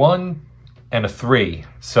rolls a 1 and a 3.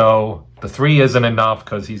 So the 3 isn't enough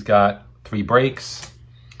because he's got 3 breaks.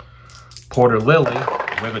 Porter Lilly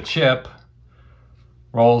with a chip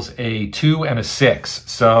rolls a 2 and a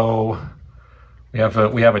 6. So we have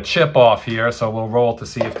a chip off here. So we'll roll to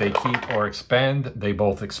see if they keep or expend. They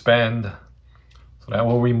both expend. So that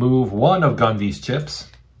will remove one of Gundy's chips.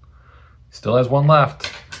 Still has 1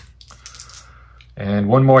 left. And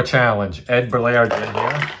one more challenge. Ed Berlergin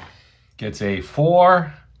here gets a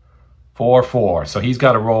 4, 4, 4. So he's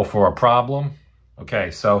got to roll for a problem.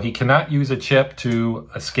 Okay, so he cannot use a chip to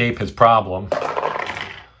escape his problem.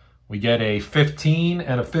 We get a 15,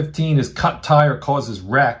 and a 15 is cut tire causes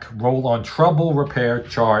wreck, roll on trouble, repair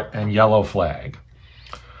chart, and yellow flag.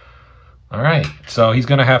 All right, so he's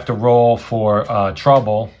going to have to roll for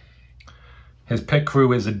trouble. His pit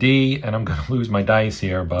crew is a D, and I'm going to lose my dice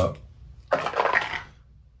here, but...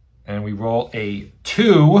 And we roll a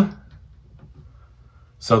 2.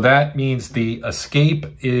 So that means the escape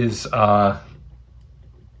is... Oh,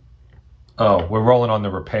 we're rolling on the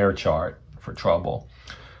repair chart for trouble.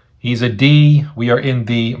 He's a D. We are in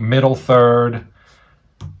the middle third.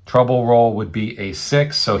 Trouble roll would be a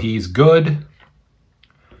 6, so he's good.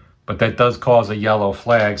 But that does cause a yellow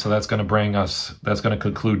flag, so that's going to bring us, that's going to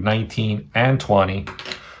conclude 19 and 20.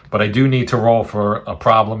 But I do need to roll for a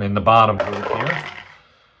problem in the bottom group here.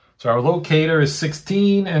 So our locator is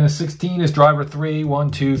 16, and a 16 is driver 3,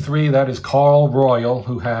 1, 2, 3. That is Carl Royal,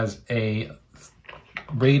 who has a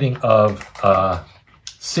rating of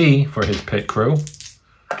C for his pit crew.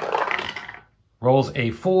 Rolls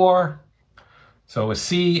a 4. So a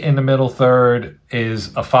C in the middle third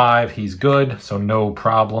is a 5. He's good, so no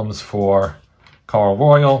problems for Carl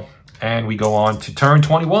Royal. And we go on to turn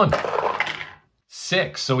 21.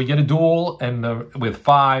 6. So we get a duel and with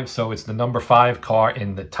 5. So it's the number 5 car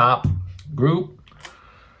in the top group.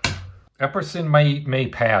 Epperson may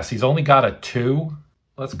pass. He's only got a 2.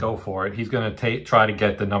 Let's go for it. He's going to try to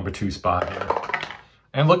get the number 2 spot here.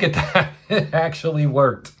 And look at that. It actually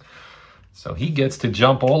worked. So he gets to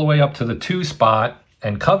jump all the way up to the 2 spot.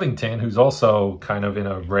 And Covington, who's also kind of in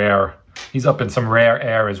a rare, he's up in some rare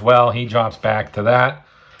air as well. He drops back to that,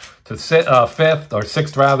 to 5th or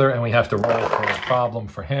 6th rather, and we have to roll for a problem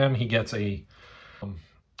for him. He gets a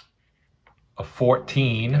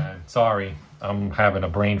 14. Sorry, I'm having a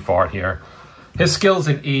brain fart here. His skill's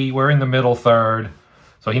an E. We're in the middle third.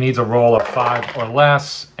 So he needs a roll of 5 or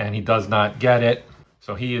less, and he does not get it.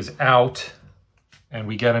 So he is out. And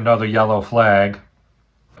we get another yellow flag.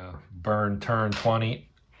 Burn turn 20.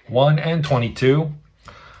 1 and 22.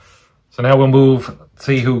 So now we'll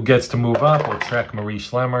see who gets to move up. We'll check Marie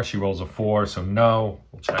Schlemmer. She rolls a 4, so no.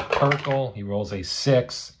 We'll check Perkel. He rolls a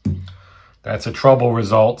 6. That's a trouble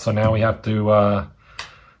result, so now we have to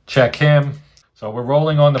check him. So we're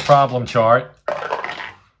rolling on the problem chart.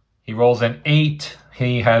 He rolls an 8.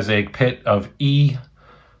 He has a pit of E.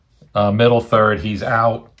 Middle third, he's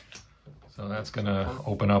out. So that's going to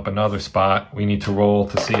open up another spot. We need to roll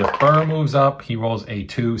to see if Burr moves up. He rolls a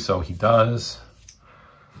 2, so he does.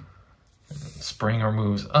 Springer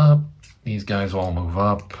moves up. These guys all move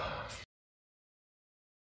up.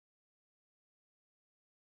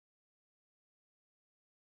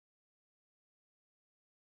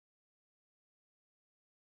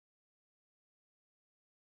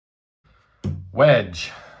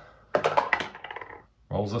 Wedge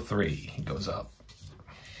rolls a 3. He goes up.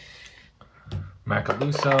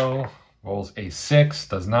 Macaluso rolls a 6.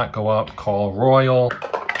 Does not go up. Call Royal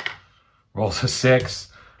rolls a 6.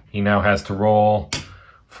 He now has to roll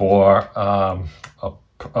for a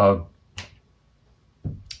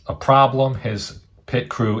problem. His pit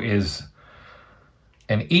crew is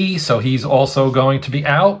an E, so he's also going to be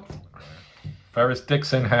out. Ferris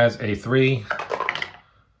Dixon has a 3.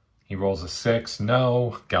 He rolls a 6,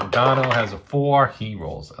 no. Galgano has a 4, he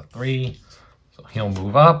rolls a 3. So he'll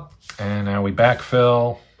move up, and now we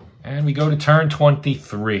backfill, and we go to turn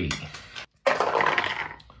 23.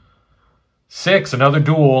 6, another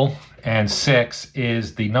duel, and 6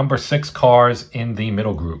 is the number 6 cars in the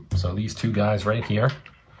middle group. So these two guys right here.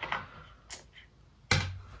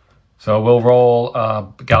 So we'll roll,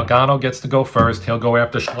 Galgano gets to go first. He'll go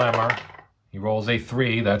after Schlemmer. He rolls a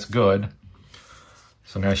 3, that's good.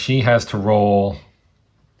 So now she has to roll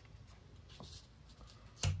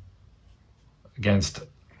against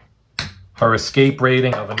her escape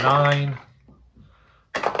rating of a 9.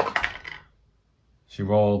 She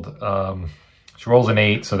rolls an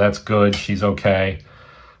 8, so that's good. She's okay.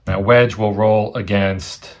 Now Wedge will roll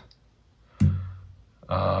against.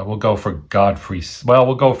 We'll go for Godfrey. Well,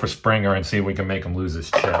 we'll go for Springer and see if we can make him lose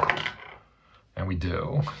his chip. And we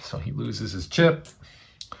do. So he loses his chip,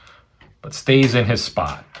 but stays in his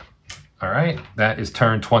spot. All right, that is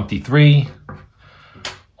turn 23.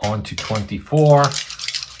 On to 24.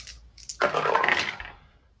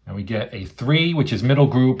 And we get a 3, which is middle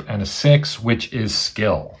group, and a 6, which is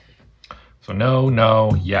skill. So no,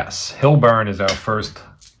 no, yes. Hilburn is our first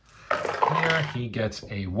here. He gets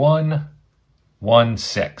a 1, 1,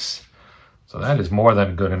 6. So that is more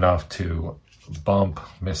than good enough to bump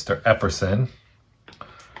Mr. Epperson.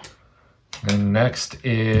 And next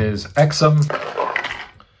is Exum.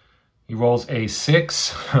 He rolls a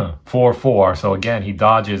 6, 4, 4. So again, he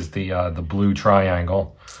dodges the blue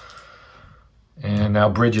triangle. And now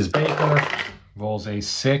Bridges Baker rolls a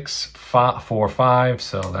 6, 4, 5.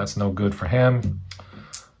 So that's no good for him.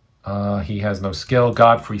 He has no skill.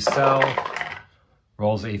 Godfrey Sell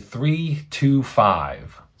rolls a 3, 2,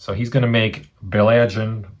 5. So he's going to make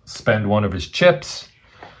Belairgin spend one of his chips.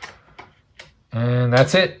 And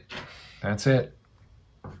that's it. That's it.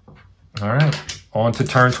 All right, on to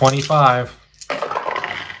turn 25.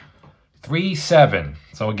 3, 7.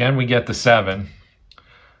 So again, we get the 7,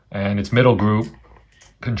 and it's middle group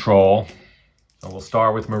control. So we'll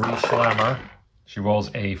start with Marie Schlemmer. She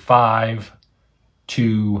rolls a 5,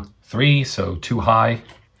 2, 3, so too high.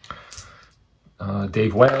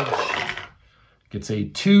 Dave Wedge gets a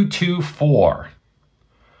 2, 2, 4.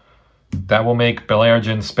 That will make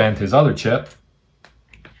Belairgin spend his other chip.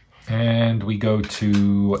 And we go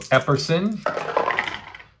to Epperson.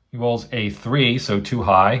 He rolls a 3, so too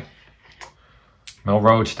high. Mel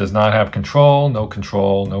Roach does not have control. No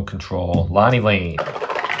control, no control. Lonnie Lane.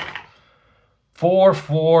 4,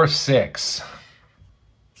 4, 6.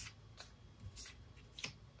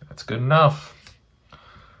 That's good enough.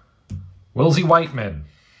 Wilsey Whiteman.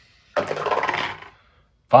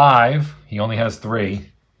 5. He only has 3.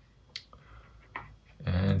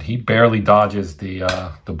 And he barely dodges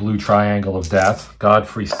the blue triangle of death.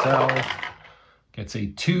 Godfrey Sell gets a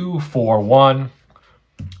 2, 4, 1.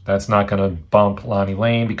 That's not going to bump Lonnie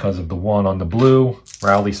Lane because of the 1 on the blue.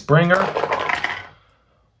 Rowley Springer.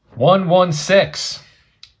 1, 1, 6.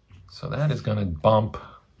 So that is going to bump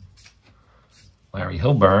Larry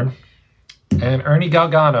Hilburn. And Ernie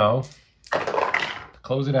Galgano, to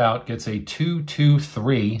close it out, gets a 2, 2,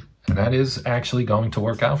 3. And that is actually going to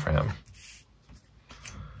work out for him.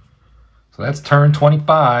 So that's turn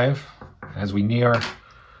 25 as we near,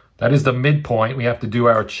 that is the midpoint. We have to do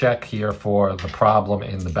our check here for the problem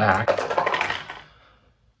in the back.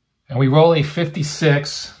 And we roll a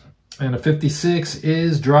 56, and a 56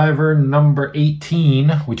 is driver number 18,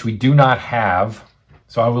 which we do not have.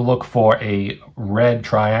 So I will look for a red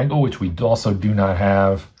triangle, which we also do not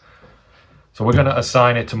have. So we're going to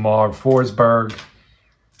assign it to Marv Forsberg.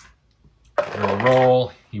 We'll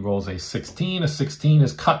roll. He rolls a 16. A 16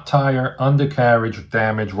 is cut tire, undercarriage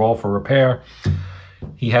damage, roll for repair.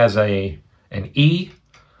 He has an E,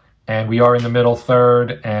 and we are in the middle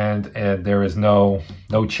third, and there is no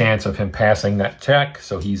chance of him passing that check,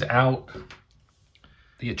 so he's out.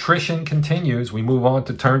 The attrition continues. We move on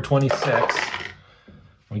to turn 26.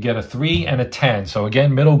 We get a 3 and a 10. So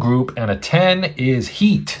again, middle group, and a 10 is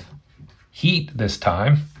heat. Heat this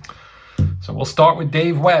time. So we'll start with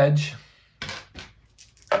Dave Wedge.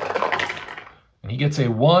 And he gets a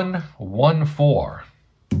 1-1-4.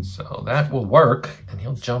 So that will work, and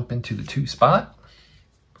he'll jump into the 2 spot.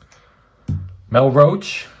 Mel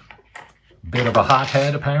Roach, bit of a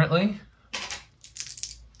hothead apparently.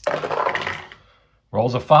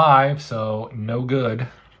 Rolls a 5, so no good.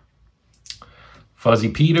 Fuzzy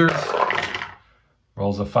Peters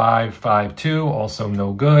rolls a 5-5-2, also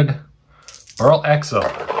no good. Earl Exo,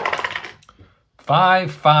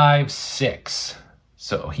 5-5-6.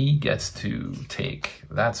 So he gets to take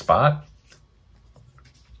that spot.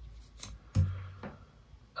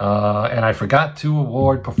 And I forgot to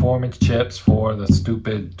award performance chips for the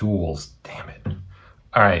stupid duels. Damn it.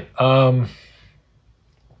 All right.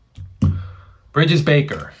 Bridges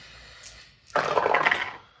Baker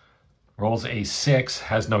rolls a 6,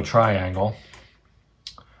 has no triangle.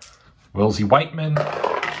 Wilsey Whiteman,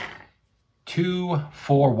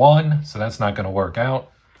 2-4-1, so that's not going to work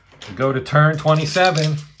out. We go to turn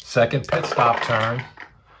 27, second pit stop turn,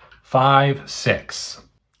 5-6,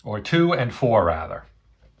 or 2 and 4 rather.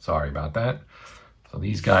 Sorry about that. So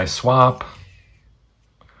these guys swap,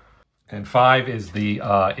 and 5 is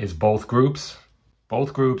is both groups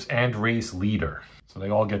and race leader. So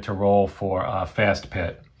they all get to roll for fast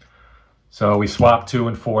pit. So we swap 2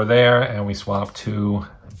 and 4 there, and we swap 2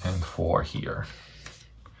 and 4 here.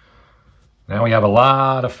 Now we have a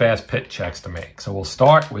lot of fast pit checks to make. So we'll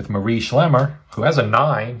start with Marie Schlemmer, who has a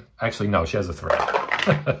 9. Actually, no, she has a 3.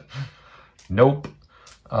 Nope.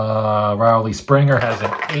 Riley Springer has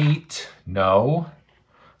an 8. No.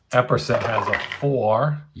 Epperson has a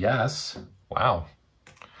 4. Yes. Wow.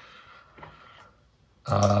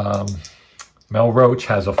 Mel Roach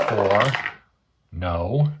has a 4.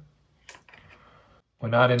 No. We're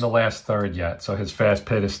not in the last third yet, so his fast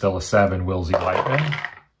pit is still a 7, Wilsey Whiteman.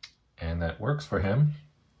 And that works for him.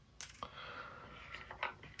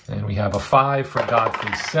 And we have a 5 for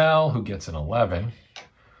Godfrey Sell, who gets an 11.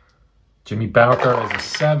 Jimmy Bowker is a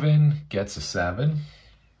 7, gets a 7.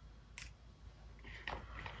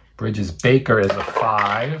 Bridges Baker is a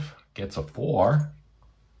 5, gets a 4.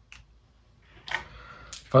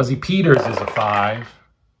 Fuzzy Peters is a 5,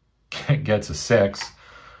 gets a 6.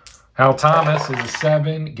 Hal Thomas is a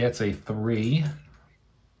 7, gets a 3.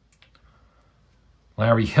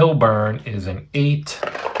 Larry Hilburn is an 8,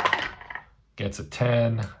 gets a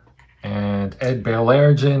 10. And Ed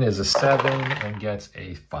Bailergin is a 7 and gets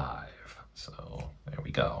a 5. So there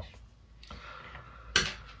we go.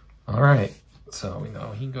 All right, so we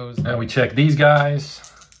know he goes. Now we check these guys.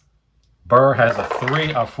 Burr has a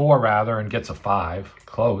 4 rather, and gets a 5.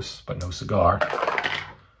 Close, but no cigar.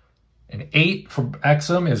 An 8 for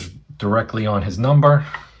Exum is directly on his number.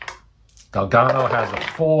 Delgado has a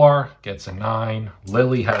 4, gets a 9.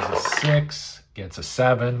 Lilly has a 6, gets a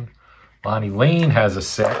 7. Lonnie Lane has a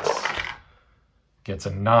 6, gets a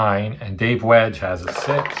 9. And Dave Wedge has a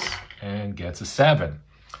 6 and gets a 7.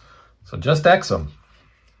 So just Exum.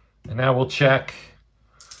 And now we'll check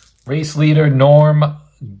race leader Norm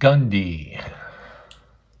Gundy.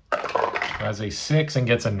 Has a 6 and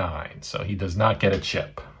gets a 9, so he does not get a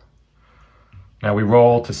chip. Now we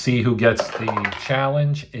roll to see who gets the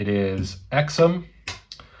challenge. It is Exum.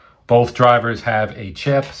 Both drivers have a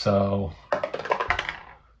chip, so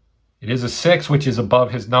it is a 6, which is above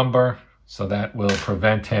his number, so that will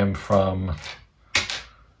prevent him from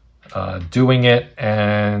doing it.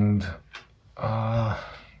 And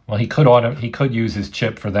well, he could use his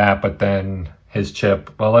chip for that, but then his chip.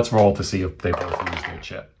 Well, let's roll to see if they both use their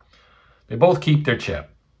chip. They both keep their chip,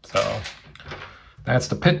 so that's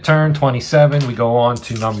the pit turn 27. We go on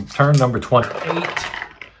to turn number 28,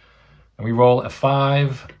 and we roll a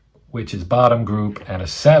 5, which is bottom group, and a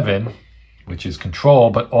 7, which is control,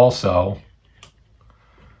 but also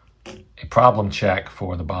a problem check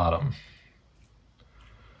for the bottom.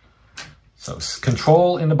 So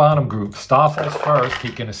control in the bottom group. Stoffel's first.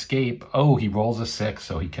 He can escape. Oh, he rolls a 6,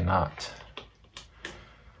 so he cannot.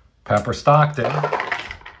 Pepper Stockton.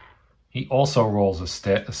 He also rolls a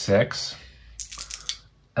 6.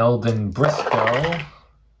 Eldon Briscoe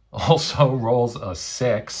also rolls a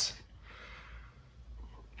 6.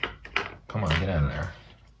 Come on, get out of there.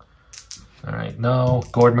 All right, no.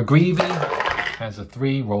 Gordon McGreevy has a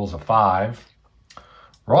 3, rolls a 5.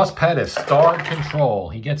 Ross Pettis, starred control.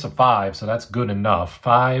 He gets a 5, so that's good enough.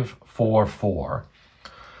 5, 4, 4.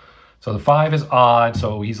 So the 5 is odd,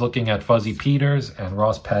 so he's looking at Fuzzy Peters, and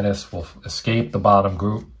Ross Pettis will escape the bottom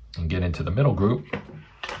group and get into the middle group.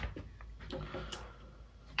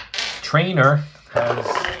 Trainer has,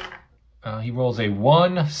 he rolls a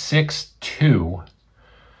 1, 6, 2.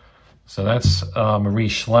 So that's Marie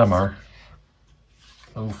Schlemmer,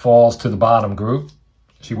 who falls to the bottom group.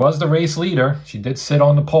 She was the race leader. She did sit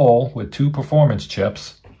on the pole with 2 performance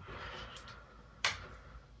chips.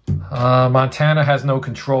 Montana has no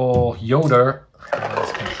control. Yoder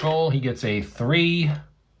has control. He gets a 3,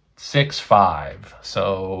 6, 5.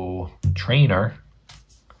 So Trainer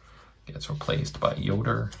gets replaced by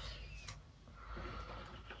Yoder.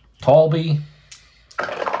 Talby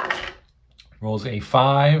rolls a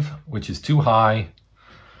 5, which is too high.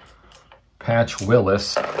 Patch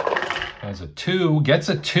Willis has a 2, gets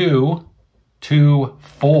a 2, 2,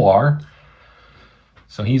 4.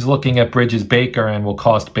 So he's looking at Bridges Baker and will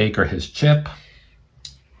cost Baker his chip.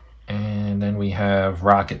 And then we have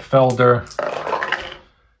Rocket Felder.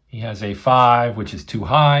 He has a 5, which is too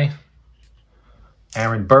high.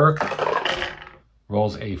 Aaron Burke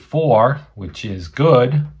rolls a 4, which is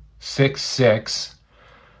good. 6, 6.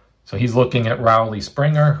 So he's looking at Rowley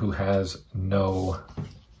Springer, who has no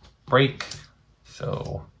break.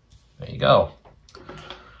 So there you go.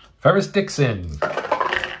 Ferris Dixon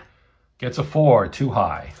gets a 4, too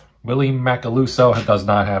high. Willie Macaluso does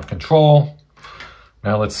not have control.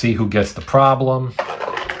 Now let's see who gets the problem.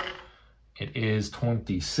 It is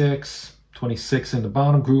 26. 26 in the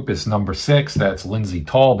bottom group is number 6. That's Lindsay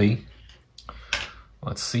Talby.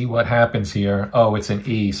 Let's see what happens here. Oh, it's an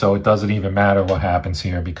E, so it doesn't even matter what happens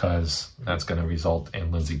here because that's going to result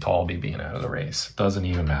in Lindsay Talby being out of the race. Doesn't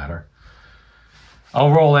even matter.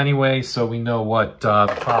 I'll roll anyway so we know what the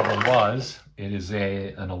problem was. It is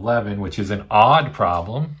an 11, which is an odd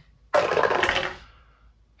problem.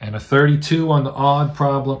 And a 32 on the odd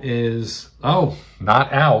problem is, oh,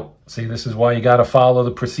 not out. See, this is why you got to follow the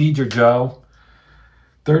procedure, Joe.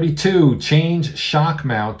 32, change shock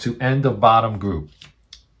mount to end of bottom group.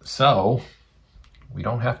 So we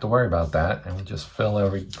don't have to worry about that, and we just fill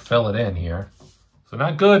it in here. So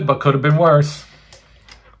not good, but could have been worse.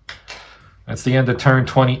 That's the end of turn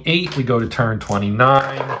 28. We go to turn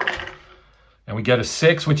 29. And we get a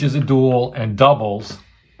 6, which is a dual, and doubles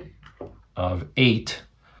of 8.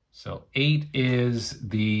 So 8 is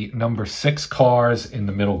the number 6 cars in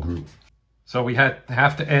the middle group. So we have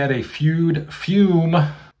to add a fume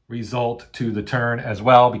result to the turn as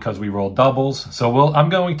well because we rolled doubles. So I'm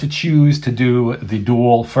going to choose to do the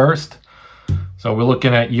dual first. So we're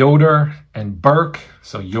looking at Yoder and Burke.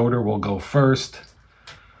 So Yoder will go first.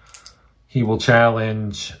 He will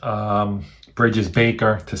challenge Bridges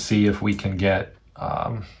Baker to see if we can get,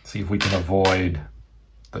 avoid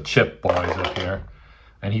the chip boys up here.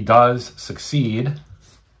 And he does succeed.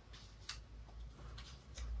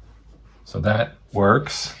 So that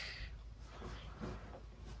works.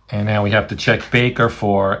 And now we have to check Baker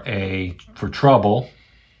for trouble.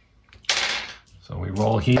 So we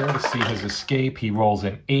roll here to see his escape. He rolls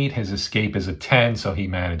an 8. His escape is a 10, so he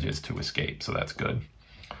manages to escape. So that's good.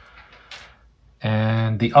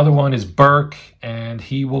 And the other one is Burke, and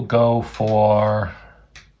he will go for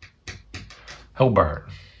Hilburn.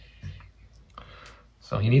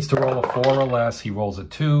 So he needs to roll a 4 or less. He rolls a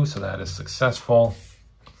 2, so that is successful.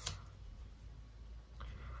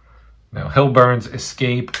 Now Hilburn's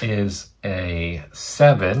escape is a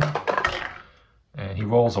 7, and he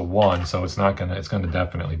rolls a 1, so it's gonna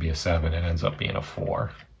definitely be a 7. It ends up being a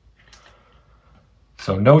 4.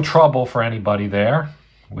 So no trouble for anybody there,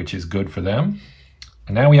 which is good for them.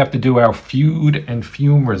 And now we have to do our feud and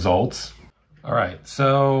fume results. All right,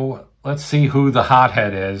 so let's see who the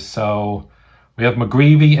hothead is. So we have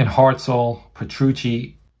McGreevy and Hartzell,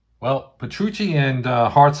 Petrucci. Well, Petrucci and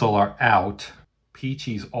Hartzell are out.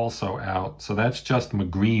 Peachy's also out, so that's just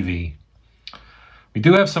McGreevy. We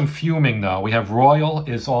do have some fuming, though. We have Royal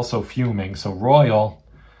is also fuming, so Royal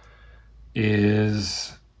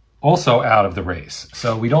is also out of the race.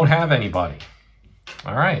 So we don't have anybody.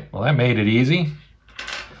 All right, well, that made it easy.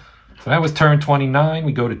 So that was turn 29.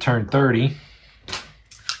 We go to turn 30.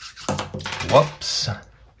 Whoops.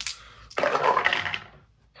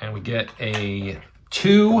 And we get a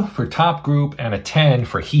 2 for top group and a 10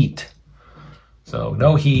 for heat. So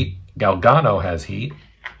no heat. Galgano has heat.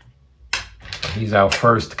 He's our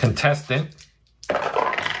first contestant.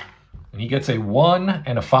 And he gets a 1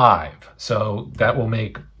 and a 5. So that will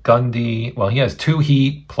make Gundy, well, he has 2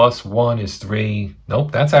 heat, plus 1 is 3.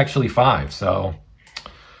 Nope, that's actually 5. So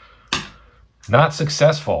not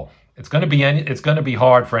successful. It's going to be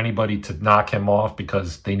hard for anybody to knock him off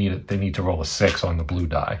because they need to roll a 6 on the blue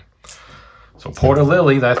die. So Porter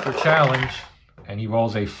Lily, that's their challenge, and he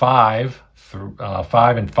rolls a 5 through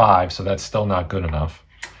 5 and 5, so that's still not good enough.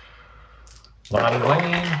 Lonnie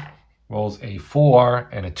Lane rolls a 4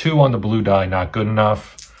 and a 2 on the blue die, not good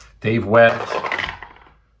enough. Dave Wedge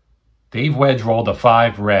rolled a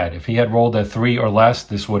 5 red. If he had rolled a 3 or less,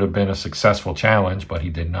 this would have been a successful challenge, but he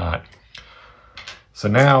did not. So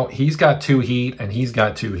now he's got 2 heat and he's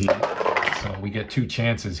got 2 heat. So we get 2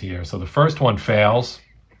 chances here. So the first one fails.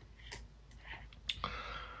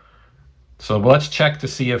 So let's check to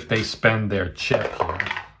see if they spend their chip here.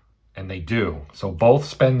 And they do. So both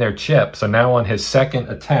spend their chip. So now on his second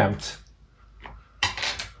attempt,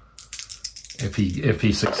 if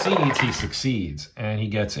he succeeds, he succeeds. And he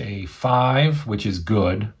gets a 5, which is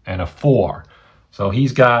good, and a 4. So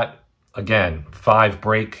he's got, again, 5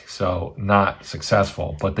 break, so not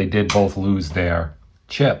successful. But they did both lose their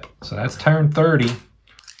chip. So that's turn 30.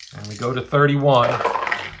 And we go to 31.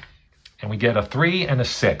 And we get a 3 and a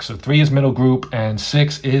 6. So 3 is middle group and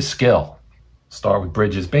 6 is skill. Start with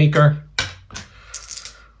Bridges Baker.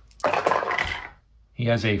 He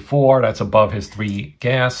has a 4. That's above his 3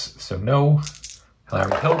 gas, so no.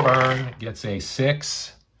 Larry Hilburn gets a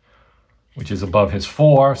 6, which is above his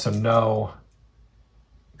 4, so no.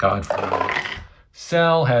 Godfrey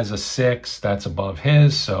Sell has a 6. That's above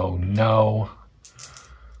his, so no.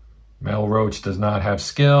 Mel Roach does not have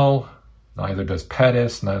skill. Neither does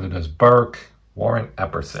Pettis. Neither does Burke. Warren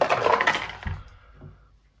Epperson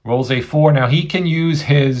rolls a 4. Now he can use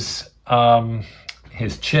his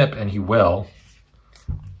chip, and he will.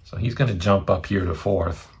 So he's going to jump up here to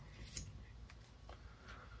 4th.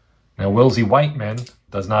 Now Wilsey Whiteman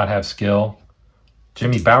does not have skill.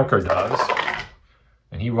 Jimmy Bowker does.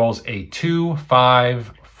 And he rolls a 2,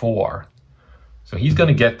 5, 4. So he's going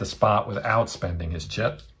to get the spot without spending his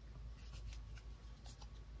chip.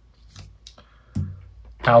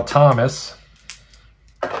 Al Thomas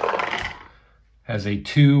has a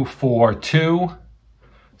 2, 4, 2.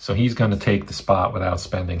 So he's going to take the spot without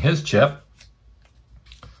spending his chip.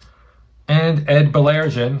 And Ed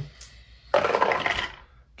Belergen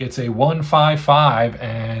gets a 1, 5, 5.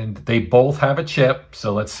 And they both have a chip.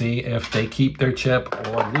 So let's see if they keep their chip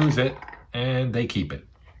or lose it. And they keep it.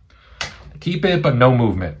 They keep it, but no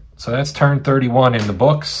movement. So that's turn 31 in the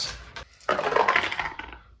books.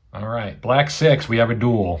 All right, black 6, we have a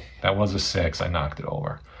duel. That was a 6, I knocked it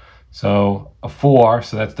over. So a 4,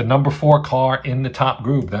 so that's the number 4 car in the top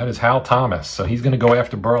group. That is Hal Thomas. So he's going to go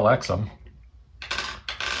after Burl Exum.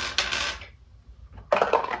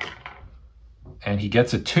 And he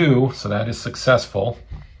gets a 2, so that is successful.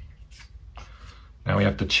 Now we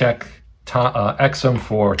have to check Exum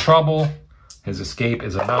for trouble. His escape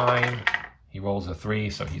is a 9. He rolls a 3,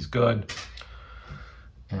 so he's good.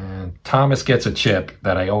 And Thomas gets a chip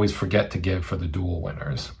that I always forget to give for the duel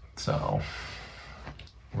winners. So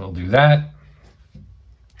we'll do that.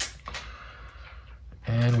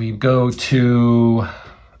 And we go to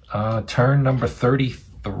turn number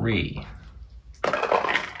 33.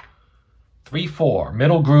 3-4,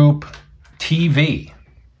 middle group, TV.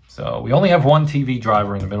 So we only have 1 TV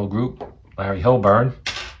driver in the middle group, Larry Hilburn.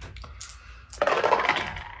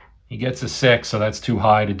 He gets a 6, so that's too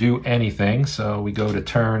high to do anything. So we go to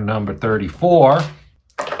turn number 34.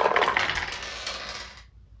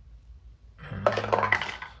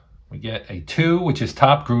 We get a 2, which is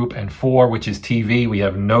top group, and 4, which is TV. We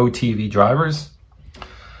have no TV drivers.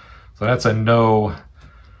 So that's a no.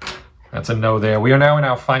 That's a no there. We are now in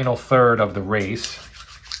our final third of the race.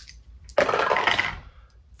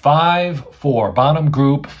 5-4, bottom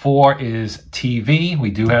group, 4 is TV. We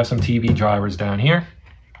do have some TV drivers down here.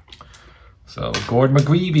 So Gord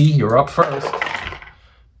McGreevy, you're up first.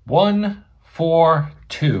 1, 4,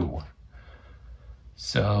 2.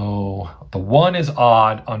 So the 1 is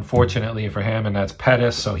odd, unfortunately for him, and that's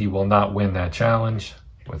Pettis, so he will not win that challenge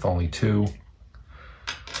with only 2.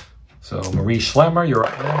 So Marie Schlemmer, you're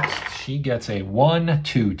up next. She gets a 1,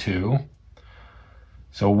 2, 2.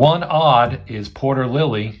 So 1 odd is Porter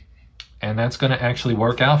Lily, and that's going to actually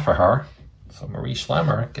work out for her. So Marie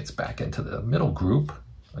Schlemmer gets back into the middle group.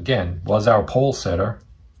 Again, was our pole sitter.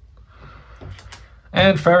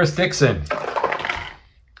 And Ferris Dixon.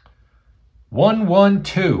 1, 1,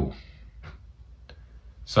 2.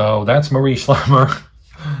 So that's Marie Schlemmer.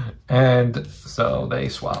 And so they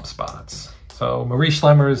swap spots. So Marie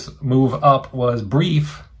Schlemmer's move up was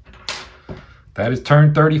brief. That is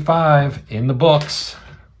turn 35 in the books.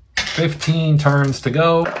 15 turns to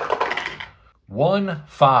go. 1,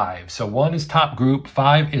 5. So 1 is top group,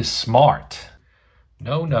 5 is smart.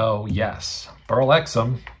 No, no, yes.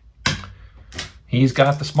 Burlexum. He's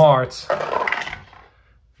got the smarts.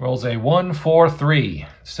 Rolls a 1, 4, 3.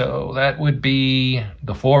 So that would be,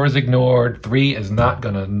 the 4 is ignored. 3 is not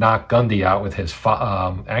going to knock Gundy out with his,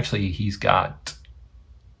 actually he's got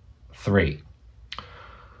 3.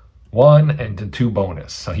 1 and 2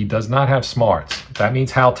 bonus. So he does not have smarts. That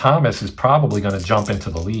means Hal Thomas is probably going to jump into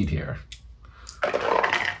the lead here.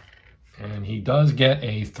 And he does get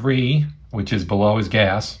a 3, which is below his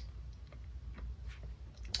gas.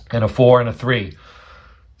 And a 4 and a 3.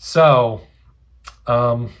 So,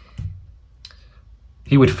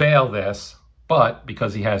 he would fail this, but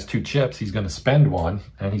because he has 2 chips, he's going to spend 1,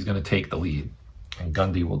 and he's going to take the lead. And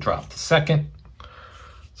Gundy will drop to second.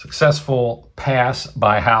 Successful pass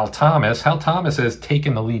by Hal Thomas. Hal Thomas has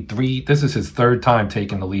taken the lead 3. This is his 3rd time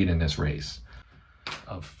taking the lead in this race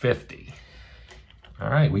of 50. All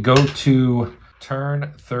right, we go to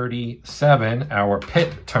turn 37, our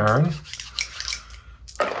pit turn.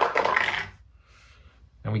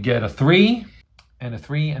 And we get a 3 and a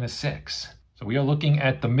 3 and a 6. So we are looking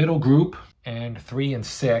at the middle group and 3 and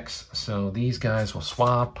 6. So these guys will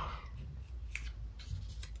swap.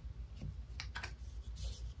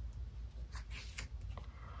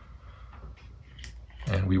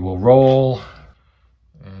 And we will roll.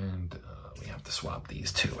 And we have to swap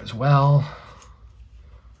these 2 as well.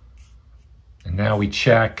 And now we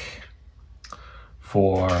check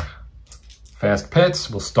for fast pits.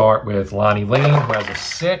 We'll start with Lonnie Lane, who has a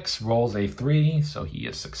 6, rolls a 3, so he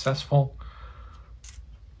is successful.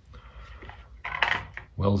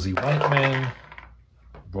 Wilsey Whiteman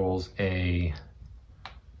rolls a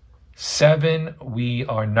 7. We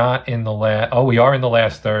are not in the last, oh, we are in the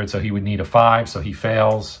last third, so he would need a 5, so he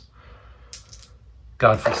fails.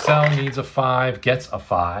 Godfrey Sell needs a 5, gets a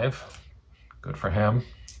 5. Good for him.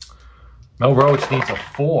 Mel Roach needs a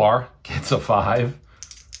 4, gets a 5.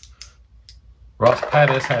 Ross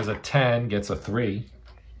Pettis has a 10, gets a 3.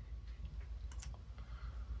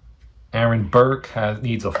 Aaron Burke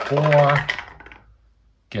needs a 4,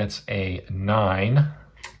 gets a 9.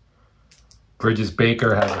 Bridges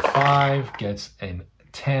Baker has a 5, gets a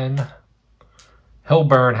 10.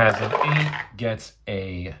 Hilburn has an 8, gets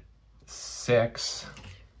a 6.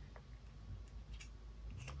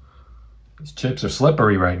 These chips are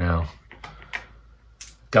slippery right now.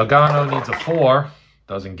 Galgano needs a 4,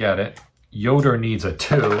 doesn't get it. Yoder needs a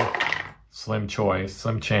 2, slim choice,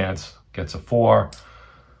 slim chance, gets a 4.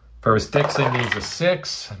 Ferris Dixon needs a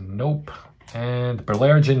 6, nope. And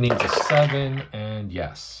Berlergen needs a 7, and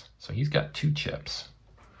yes. So he's got 2 chips.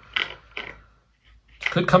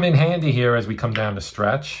 Could come in handy here as we come down the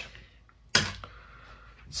stretch.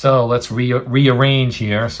 So let's rearrange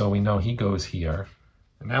here so we know he goes here.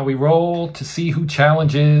 And now we roll to see who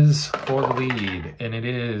challenges for the lead. And it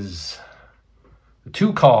is the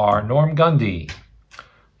 2-car, Norm Gundy.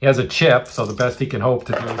 He has a chip, so the best he can hope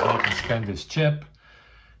to do is make him spend his chip.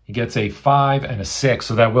 He gets a 5 and a 6,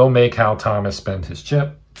 so that will make Hal Thomas spend his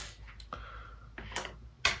chip.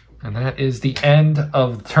 And that is the end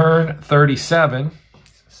of turn 37.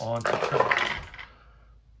 On to turn...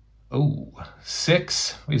 Oh,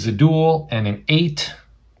 6 is a duel, and an 8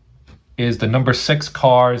 is the number 6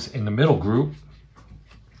 cars in the middle group.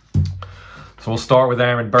 So we'll start with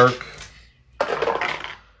Aaron Burke.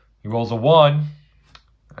 He rolls a 1.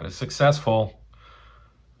 That is successful.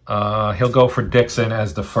 He'll go for Dixon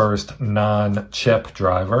as the first non-chip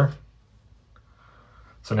driver.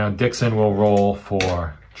 So now Dixon will roll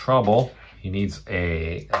for trouble. He has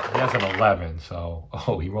an 11, so,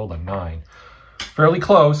 oh, he rolled a 9. Fairly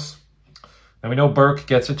close. Now we know Burke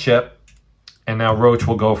gets a chip. And now Roach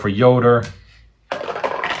will go for Yoder.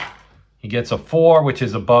 He gets a 4, which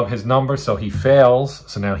is above his number, so he fails.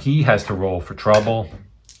 So now he has to roll for trouble.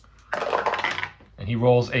 And he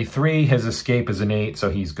rolls a 3. His escape is an 8,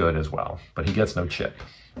 so he's good as well. But he gets no chip.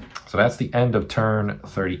 So that's the end of turn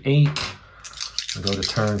 38. We go to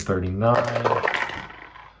turn 39.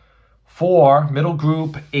 4, middle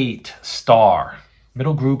group 8, star.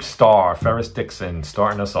 Middle group star, Ferris Dixon,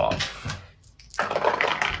 starting us off.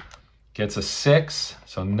 Gets a 6,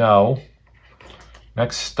 so no.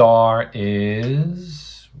 Next star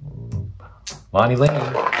is Lonnie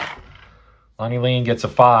Lane. Lonnie Lane gets a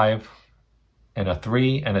 5 and a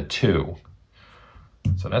 3 and a 2.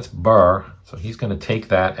 So that's Burr. So he's going to take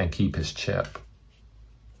that and keep his chip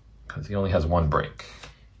because he only has 1 break.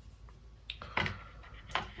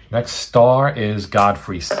 Next star is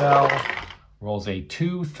Godfrey Sell. Rolls a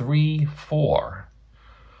 2, 3, 4.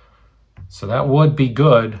 So that would be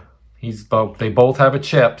good. They both have a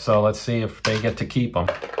chip, so let's see if they get to keep them.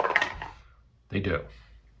 They do,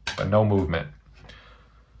 but no movement.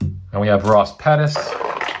 And we have Ross Pettis.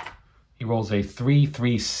 He rolls a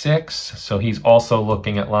 3-3-6, so he's also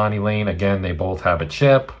looking at Lonnie Lane. Again, they both have a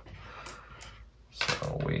chip.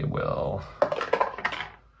 So we will...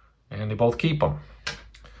 And they both keep them.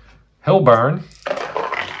 Hilburn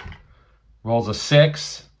rolls a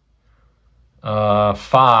 6.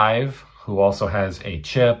 5, who also has a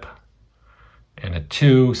chip, and a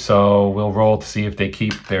 2. So we'll roll to see if they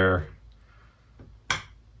keep their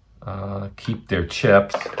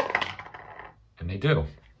chips, and they do.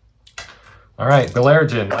 All right,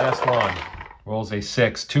 Belergen, last one, rolls a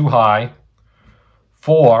 6, too high.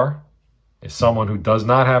 4 is someone who does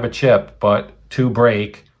not have a chip, but 2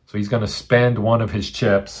 break, so he's going to spend one of his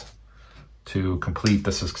chips to complete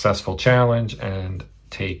the successful challenge and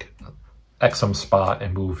take Exum's spot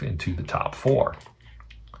and move into the top 4,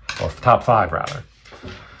 or top 5 rather.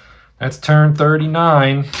 That's turn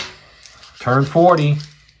 39. Turn 40,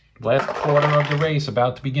 last quarter of the race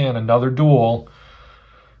about to begin. Another duel.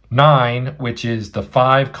 9, which is the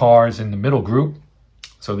 5 cars in the middle group.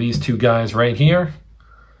 So these 2 guys right here.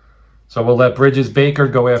 So we'll let Bridges Baker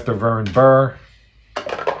go after Vern Burr.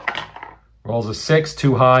 Rolls a 6,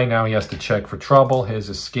 too high. Now he has to check for trouble. His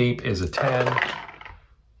escape is a 10.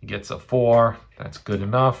 He gets a 4. That's good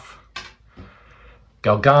enough.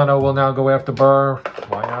 Galgano will now go after Burr.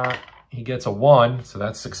 Why not? He gets a 1, so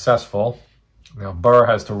that's successful. Now Burr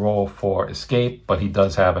has to roll for escape, but he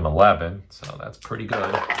does have an 11, so that's pretty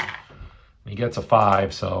good. He gets a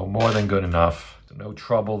 5, so more than good enough. No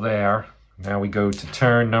trouble there. Now we go to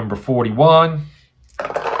turn number 41.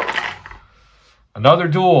 Another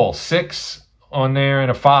duel, 6 on there and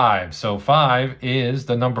a 5. So 5 is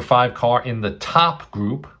the number 5 car in the top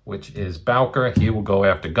group, which is Bowker. He will go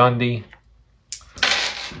after Gundy.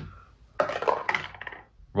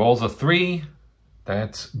 Rolls a 3.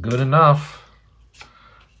 That's good enough.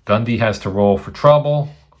 Gundy has to roll for trouble.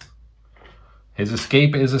 His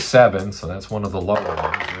escape is a 7, so that's one of the lower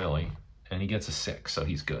ones, really. And he gets a 6, so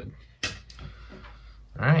he's good.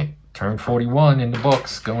 All right, turn 41 in the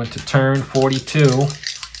books. Going to turn 42.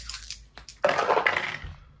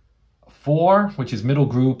 4, which is middle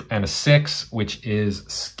group, and a 6, which is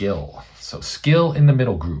skill. So skill in the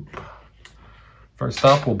middle group. First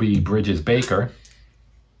up will be Bridges Baker.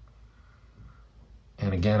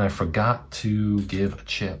 And again, I forgot to give a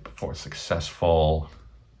chip for successful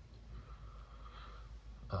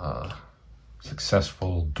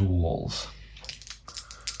duels.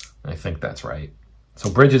 I think that's right. So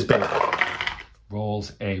Bridges Baker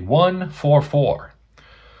rolls a 1-4-4.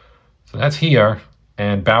 So that's here.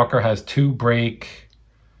 And Bowker has 2 break.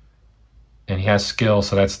 And he has skill,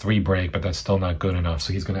 so that's 3 break, but that's still not good enough.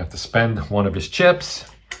 So he's going to have to spend one of his chips.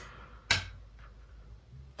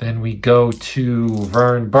 Then we go to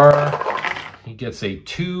Vern Burr. He gets a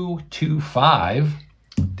 2-2-5.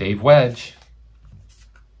 Dave Wedge.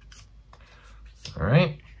 All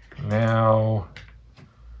right. Now,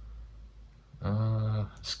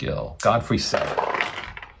 skill. Godfrey Sell.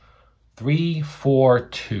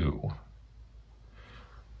 3-4-2.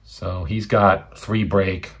 So he's got 3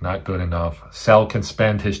 break, not good enough. Sell can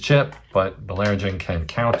spend his chip, but Belergen can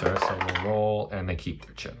counter, so we'll roll, and they keep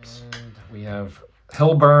their chips. And we have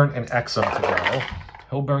Hilburn and Exum to go.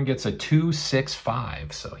 Hilburn gets a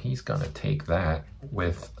 2-6-5, so he's going to take that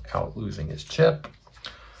without losing his chip.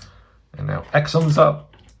 And now Exum's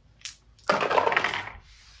up.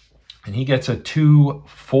 And he gets a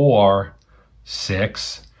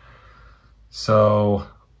 2-4-6. So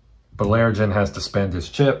Belergen has to spend his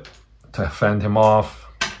chip to fend him off.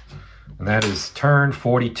 And that is turn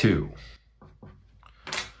 42.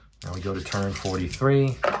 Now we go to turn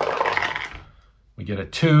 43. We get a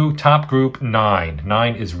 2, top group 9.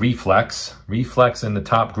 9 is Reflex. Reflex in the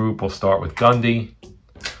top group will start with Gundy.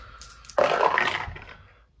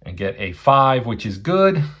 And get a 5, which is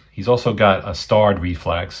good. He's also got a starred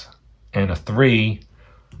Reflex. And a 3,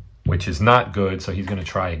 which is not good, so he's going to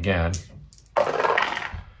try again.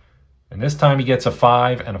 And this time he gets a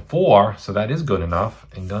 5 and a 4, so that is good enough.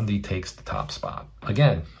 And Gundy takes the top spot.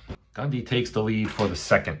 Again, Gundy takes the lead for the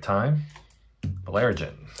second time.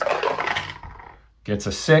 Belergen gets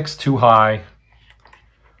a 6, too high.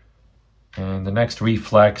 And the next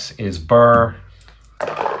Reflex is Burr.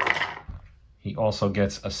 He also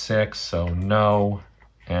gets a 6, so no.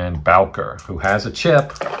 And Bowker, who has a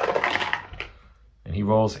chip. And he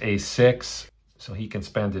rolls a 6, so he can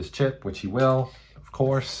spend his chip, which he will, of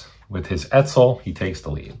course. With his Etzel, he takes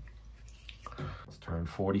the lead. It's turn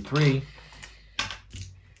 43.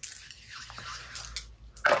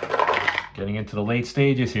 Getting into the late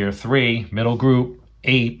stages here. 3, middle group,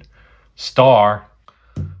 8, star.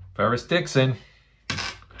 Ferris Dixon.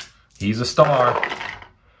 He's a star.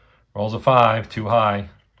 Rolls a 5, too high.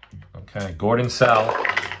 Okay, Gordon Sell.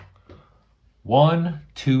 1,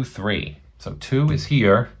 2, 3. So 2 is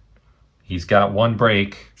here. He's got 1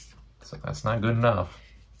 break. So that's not good enough.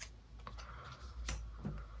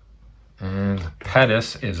 And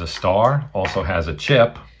Pettis is a star. Also has a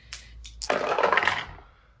chip.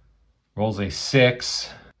 Rolls a 6,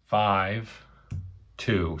 5,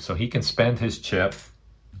 2. So he can spend his chip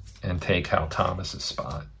and take Hal Thomas's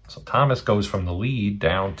spot. So Thomas goes from the lead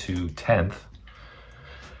down to 10th.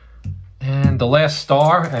 And the last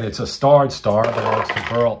star, and it's a starred star, belongs to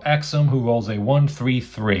Burl Exum, who rolls a 1, 3,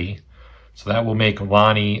 3. So that will make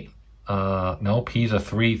Lonnie, nope, he's a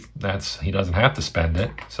 3. He doesn't have to spend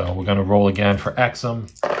it. So we're going to roll again for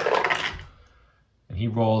Exum. And he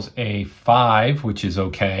rolls a 5, which is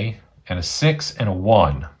okay, and a 6 and a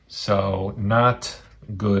 1. So not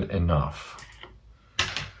good enough.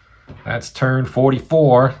 That's turn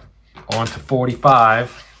 44, on to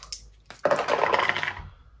 45.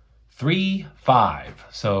 3, 5.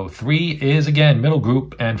 So 3 is, again, middle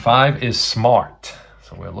group, and 5 is smart.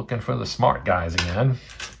 So we're looking for the smart guys again.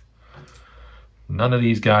 None of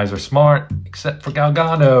these guys are smart, except for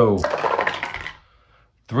Galgano.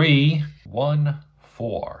 3, 1,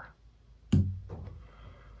 4.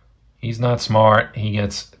 He's not smart. He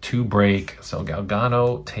gets 2 break, so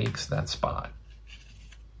Galgano takes that spot.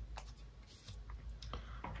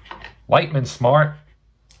 Whiteman's smart.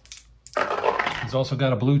 He's also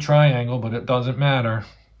got a blue triangle, but it doesn't matter.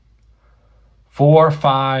 4,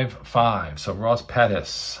 5, 5. So Ross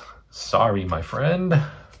Pettis. Sorry, my friend.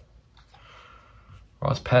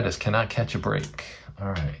 Ross Pettis cannot catch a break. All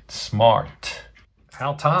right, smart.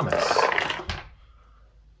 Hal Thomas.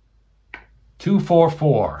 2, 4,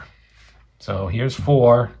 4. So here's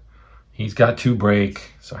 4. He's got 2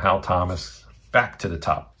 break. So Hal Thomas back to the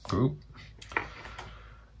top group.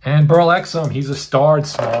 And Burl Exum, he's a starred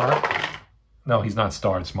smart. No, he's not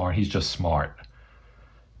starred smart. He's just smart.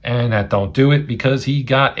 And that don't do it because he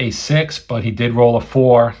got a 6, but he did roll a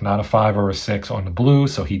 4, not a 5 or a 6 on the blue,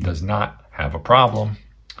 so he does not have a problem.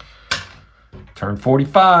 Turn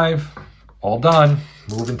 45, all done.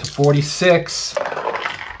 Moving to 46.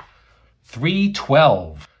 3,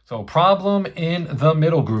 12. So problem in the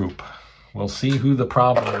middle group. We'll see who the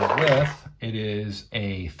problem is with. It is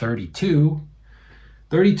a 32.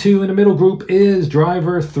 32 in the middle group is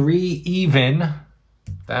driver 3 even.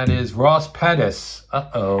 That is Ross Pettis.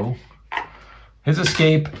 Uh-oh. His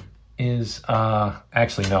escape is,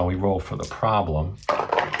 actually, no, we roll for the problem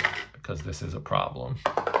because this is a problem.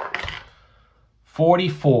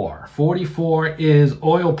 44. 44 is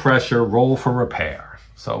oil pressure, roll for repair.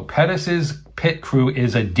 So Pettis's pit crew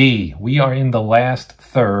is a D. We are in the last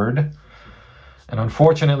third. And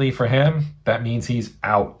unfortunately for him, that means he's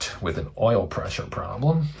out with an oil pressure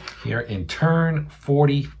problem here in turn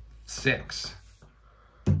 46.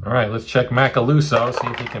 All right, let's check Macaluso, see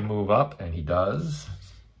if he can move up, and he does.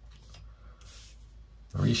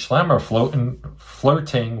 Marie Schlemmer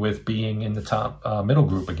flirting with being in the top middle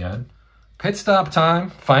group again. Pit stop time,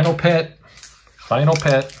 final pit.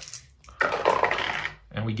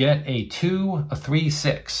 And we get a 2, a 3,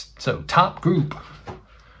 6. So top group.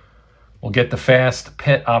 We'll get the fast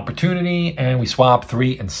pit opportunity, and we swap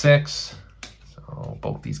 3 and 6. So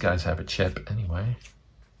both these guys have a chip anyway.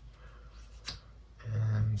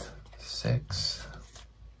 And 6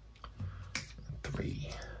 and 3.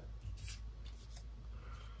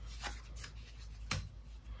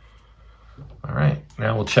 All right,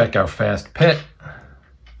 now we'll check our fast pit.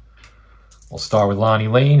 We'll start with Lonnie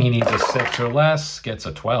Lane. He needs a 6 or less, gets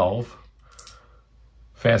a 12.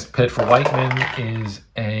 Fast pit for Whiteman is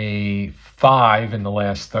a 5 in the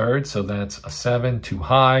last third, so that's a 7, too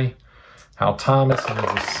high. Hal Thomas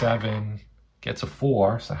needs a 7, gets a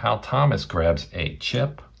 4, so Hal Thomas grabs a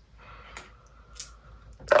chip.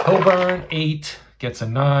 Hilburn, 8, gets a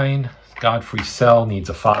 9. Godfrey Sell needs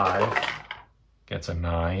a 5, gets a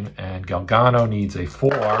 9. And Galgano needs a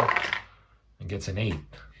 4 and gets an 8.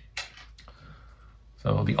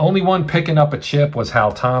 So the only one picking up a chip was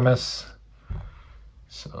Hal Thomas.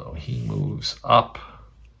 So he moves up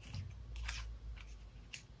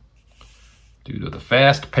due to the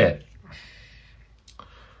fast pit.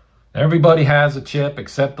 Everybody has a chip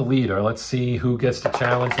except the leader. Let's see who gets to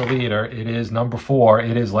challenge the leader. It is number 4.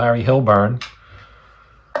 It is Larry Hilburn.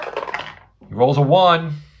 He rolls a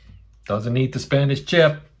 1. Doesn't need to spend his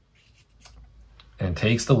chip. And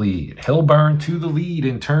takes the lead. Hilburn to the lead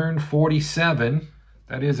in turn 47.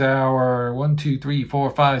 That is our 1, 2, 3, 4,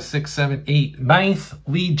 5, 6, 7, 8, ninth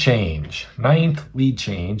lead change. Ninth lead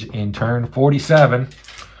change in turn 47.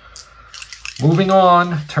 Moving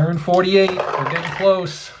on, turn 48. We're getting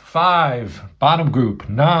close. 5, bottom group.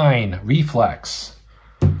 9, reflex.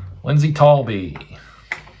 Lindsay Talby.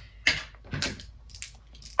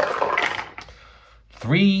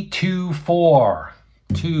 3, 2, 4.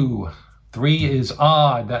 2. 3 is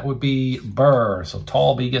odd. That would be Burr. So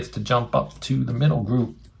Talby gets to jump up to the middle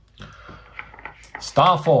group.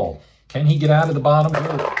 Stoffel. Can he get out of the bottom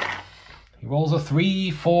group? He rolls a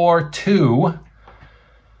 3, 4, 2.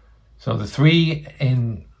 So the 3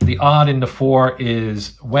 in the odd in the 4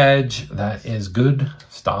 is Wedge. That is good.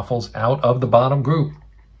 Stoffel's out of the bottom group,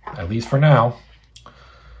 at least for now.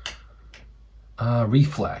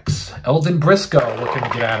 Reflex. Eldon Briscoe looking to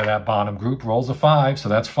get out of that bottom group. Rolls a 5, so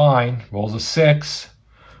that's fine. Rolls a 6.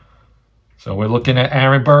 So we're looking at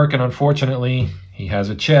Aaron Burke, and unfortunately, he has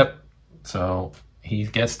a chip, so he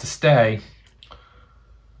gets to stay.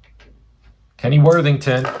 Kenny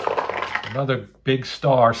Worthington, another big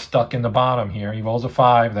star stuck in the bottom here. He rolls a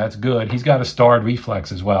 5. That's good. He's got a starred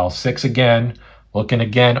reflex as well. 6 again. Looking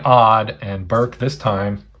again odd, and Burke this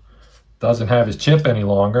time doesn't have his chip any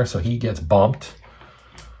longer, so he gets bumped.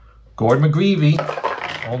 Gordon McGreevy,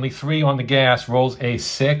 only 3 on the gas, rolls a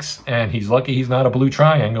 6, and he's lucky he's not a blue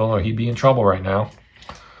triangle, or he'd be in trouble right now.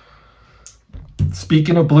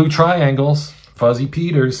 Speaking of blue triangles, Fuzzy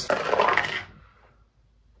Peters,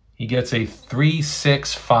 he gets a 3,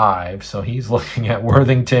 6, 5, so he's looking at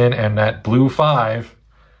Worthington, and that blue 5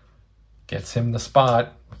 gets him the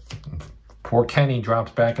spot. Poor Kenny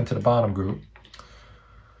drops back into the bottom group.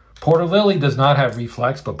 Porter Lily does not have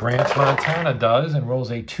reflex, but Branch Montana does, and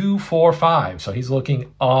rolls a 2, 4, 5. So he's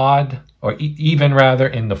looking odd, or even rather,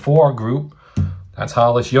 in the 4 group. That's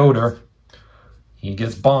Hollis Yoder. He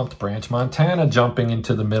gets bumped. Branch Montana jumping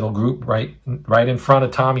into the middle group, right in front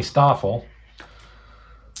of Tommy Stoffel.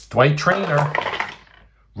 Dwight Traynor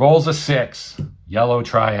rolls a 6. Yellow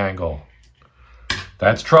triangle.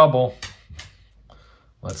 That's trouble.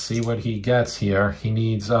 Let's see what he gets here. He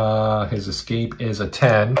needs, his escape is a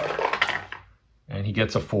 10, and he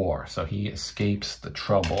gets a 4, so he escapes the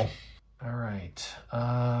trouble. All right,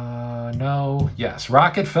 no, yes,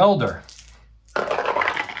 Rocket Felder.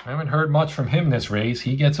 I haven't heard much from him this race.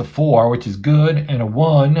 He gets a 4, which is good, and a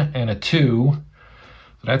 1, and a 2. So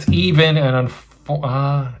that's even, and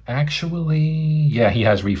actually, yeah, he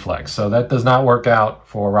has reflex, so that does not work out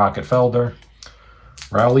for Rocket Felder.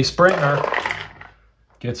 Rowley Springer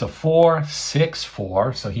gets a 4, 6,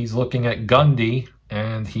 4. So he's looking at Gundy,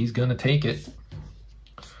 and he's going to take it.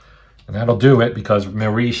 And that'll do it because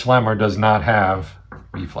Marie Schlemmer does not have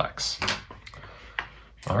reflex.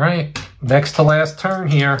 All right, next to last turn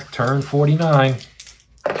here, turn 49.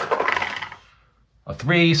 A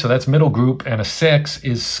 3, so that's middle group, and a 6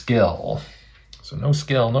 is skill. So no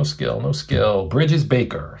skill, no skill, no skill. Bridges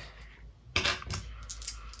Baker.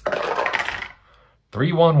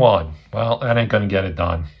 3, 1, 1. Well, that ain't going to get it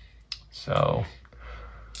done. So,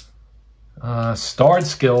 starred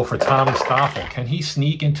skill for Tommy Stoffel. Can he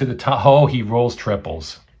sneak into the top? Oh, he rolls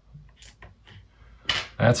triples.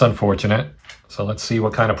 That's unfortunate. So let's see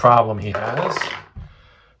what kind of problem he has.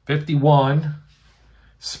 51.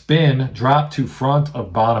 Spin, drop to front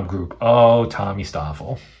of bottom group. Oh, Tommy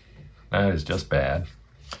Stoffel. That is just bad.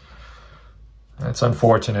 That's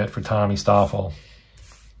unfortunate for Tommy Stoffel.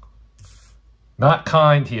 Not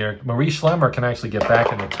kind here. Marie Schlemmer can actually get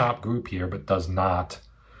back in the top group here, but does not.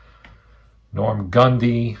 Norm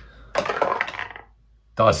Gundy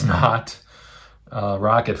does not.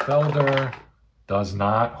 Rocket Felder does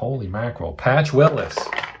not. Holy mackerel. Patch Willis.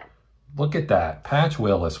 Look at that. Patch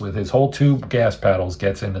Willis with his whole 2 gas pedals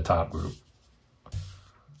gets in the top group.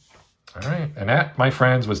 All right. And that, my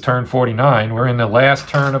friends, was turn 49. We're in the last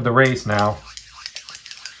turn of the race now.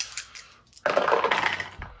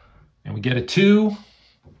 And we get a 2,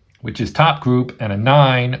 which is top group, and a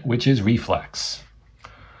 9, which is reflex.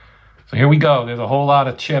 So here we go. There's a whole lot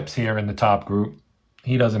of chips here in the top group.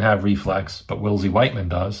 He doesn't have reflex, but Wilsey Whiteman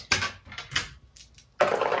does.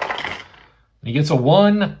 He gets a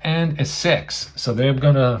 1 and a 6. So they're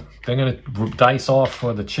gonna dice off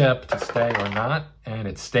for the chip to stay or not, and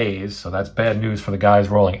it stays. So that's bad news for the guys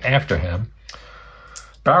rolling after him.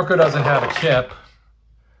 Bowker doesn't have a chip,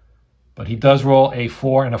 but he does roll a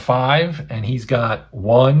 4 and a 5, and he's got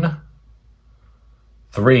 1,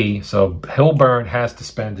 3. So Hilburn has to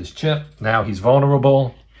spend his chip. Now he's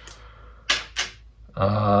vulnerable.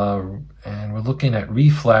 And we're looking at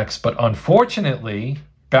reflex, but unfortunately,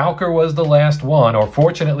 Bowker was the last one, or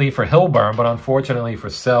fortunately for Hilburn, but unfortunately for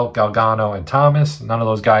Selk, Galgano, and Thomas. None of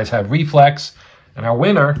those guys have reflex, And our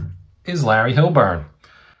winner is Larry Hilburn.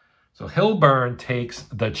 So Hilburn takes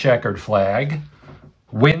the checkered flag,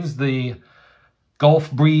 wins the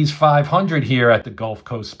Gulf Breeze 500 here at the Gulf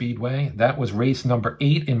Coast Speedway. That was race number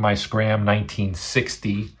 8 in my SCRAM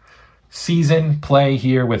 1960 season. Play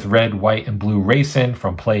here with Red, White, and Blue Racin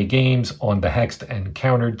from Play Games on the Hexed and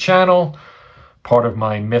Countered channel. Part of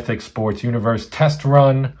my Mythic Sports Universe test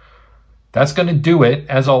run. That's going to do it.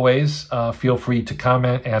 As always, feel free to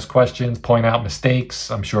comment, ask questions, point out mistakes.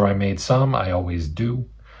 I'm sure I made some. I always do,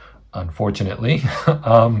 unfortunately.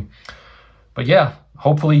 But yeah,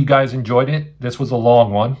 hopefully you guys enjoyed it. This was a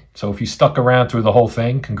long one. So if you stuck around through the whole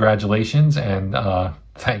thing, congratulations and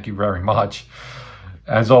thank you very much.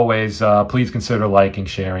 As always, please consider liking,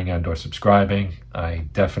 sharing, and or subscribing. I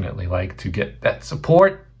definitely like to get that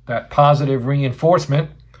support, that positive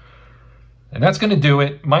reinforcement. And that's going to do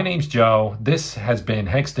it. My name's Joe. This has been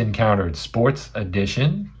Hexed and Countered Sports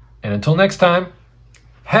Edition. And until next time,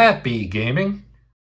 happy gaming.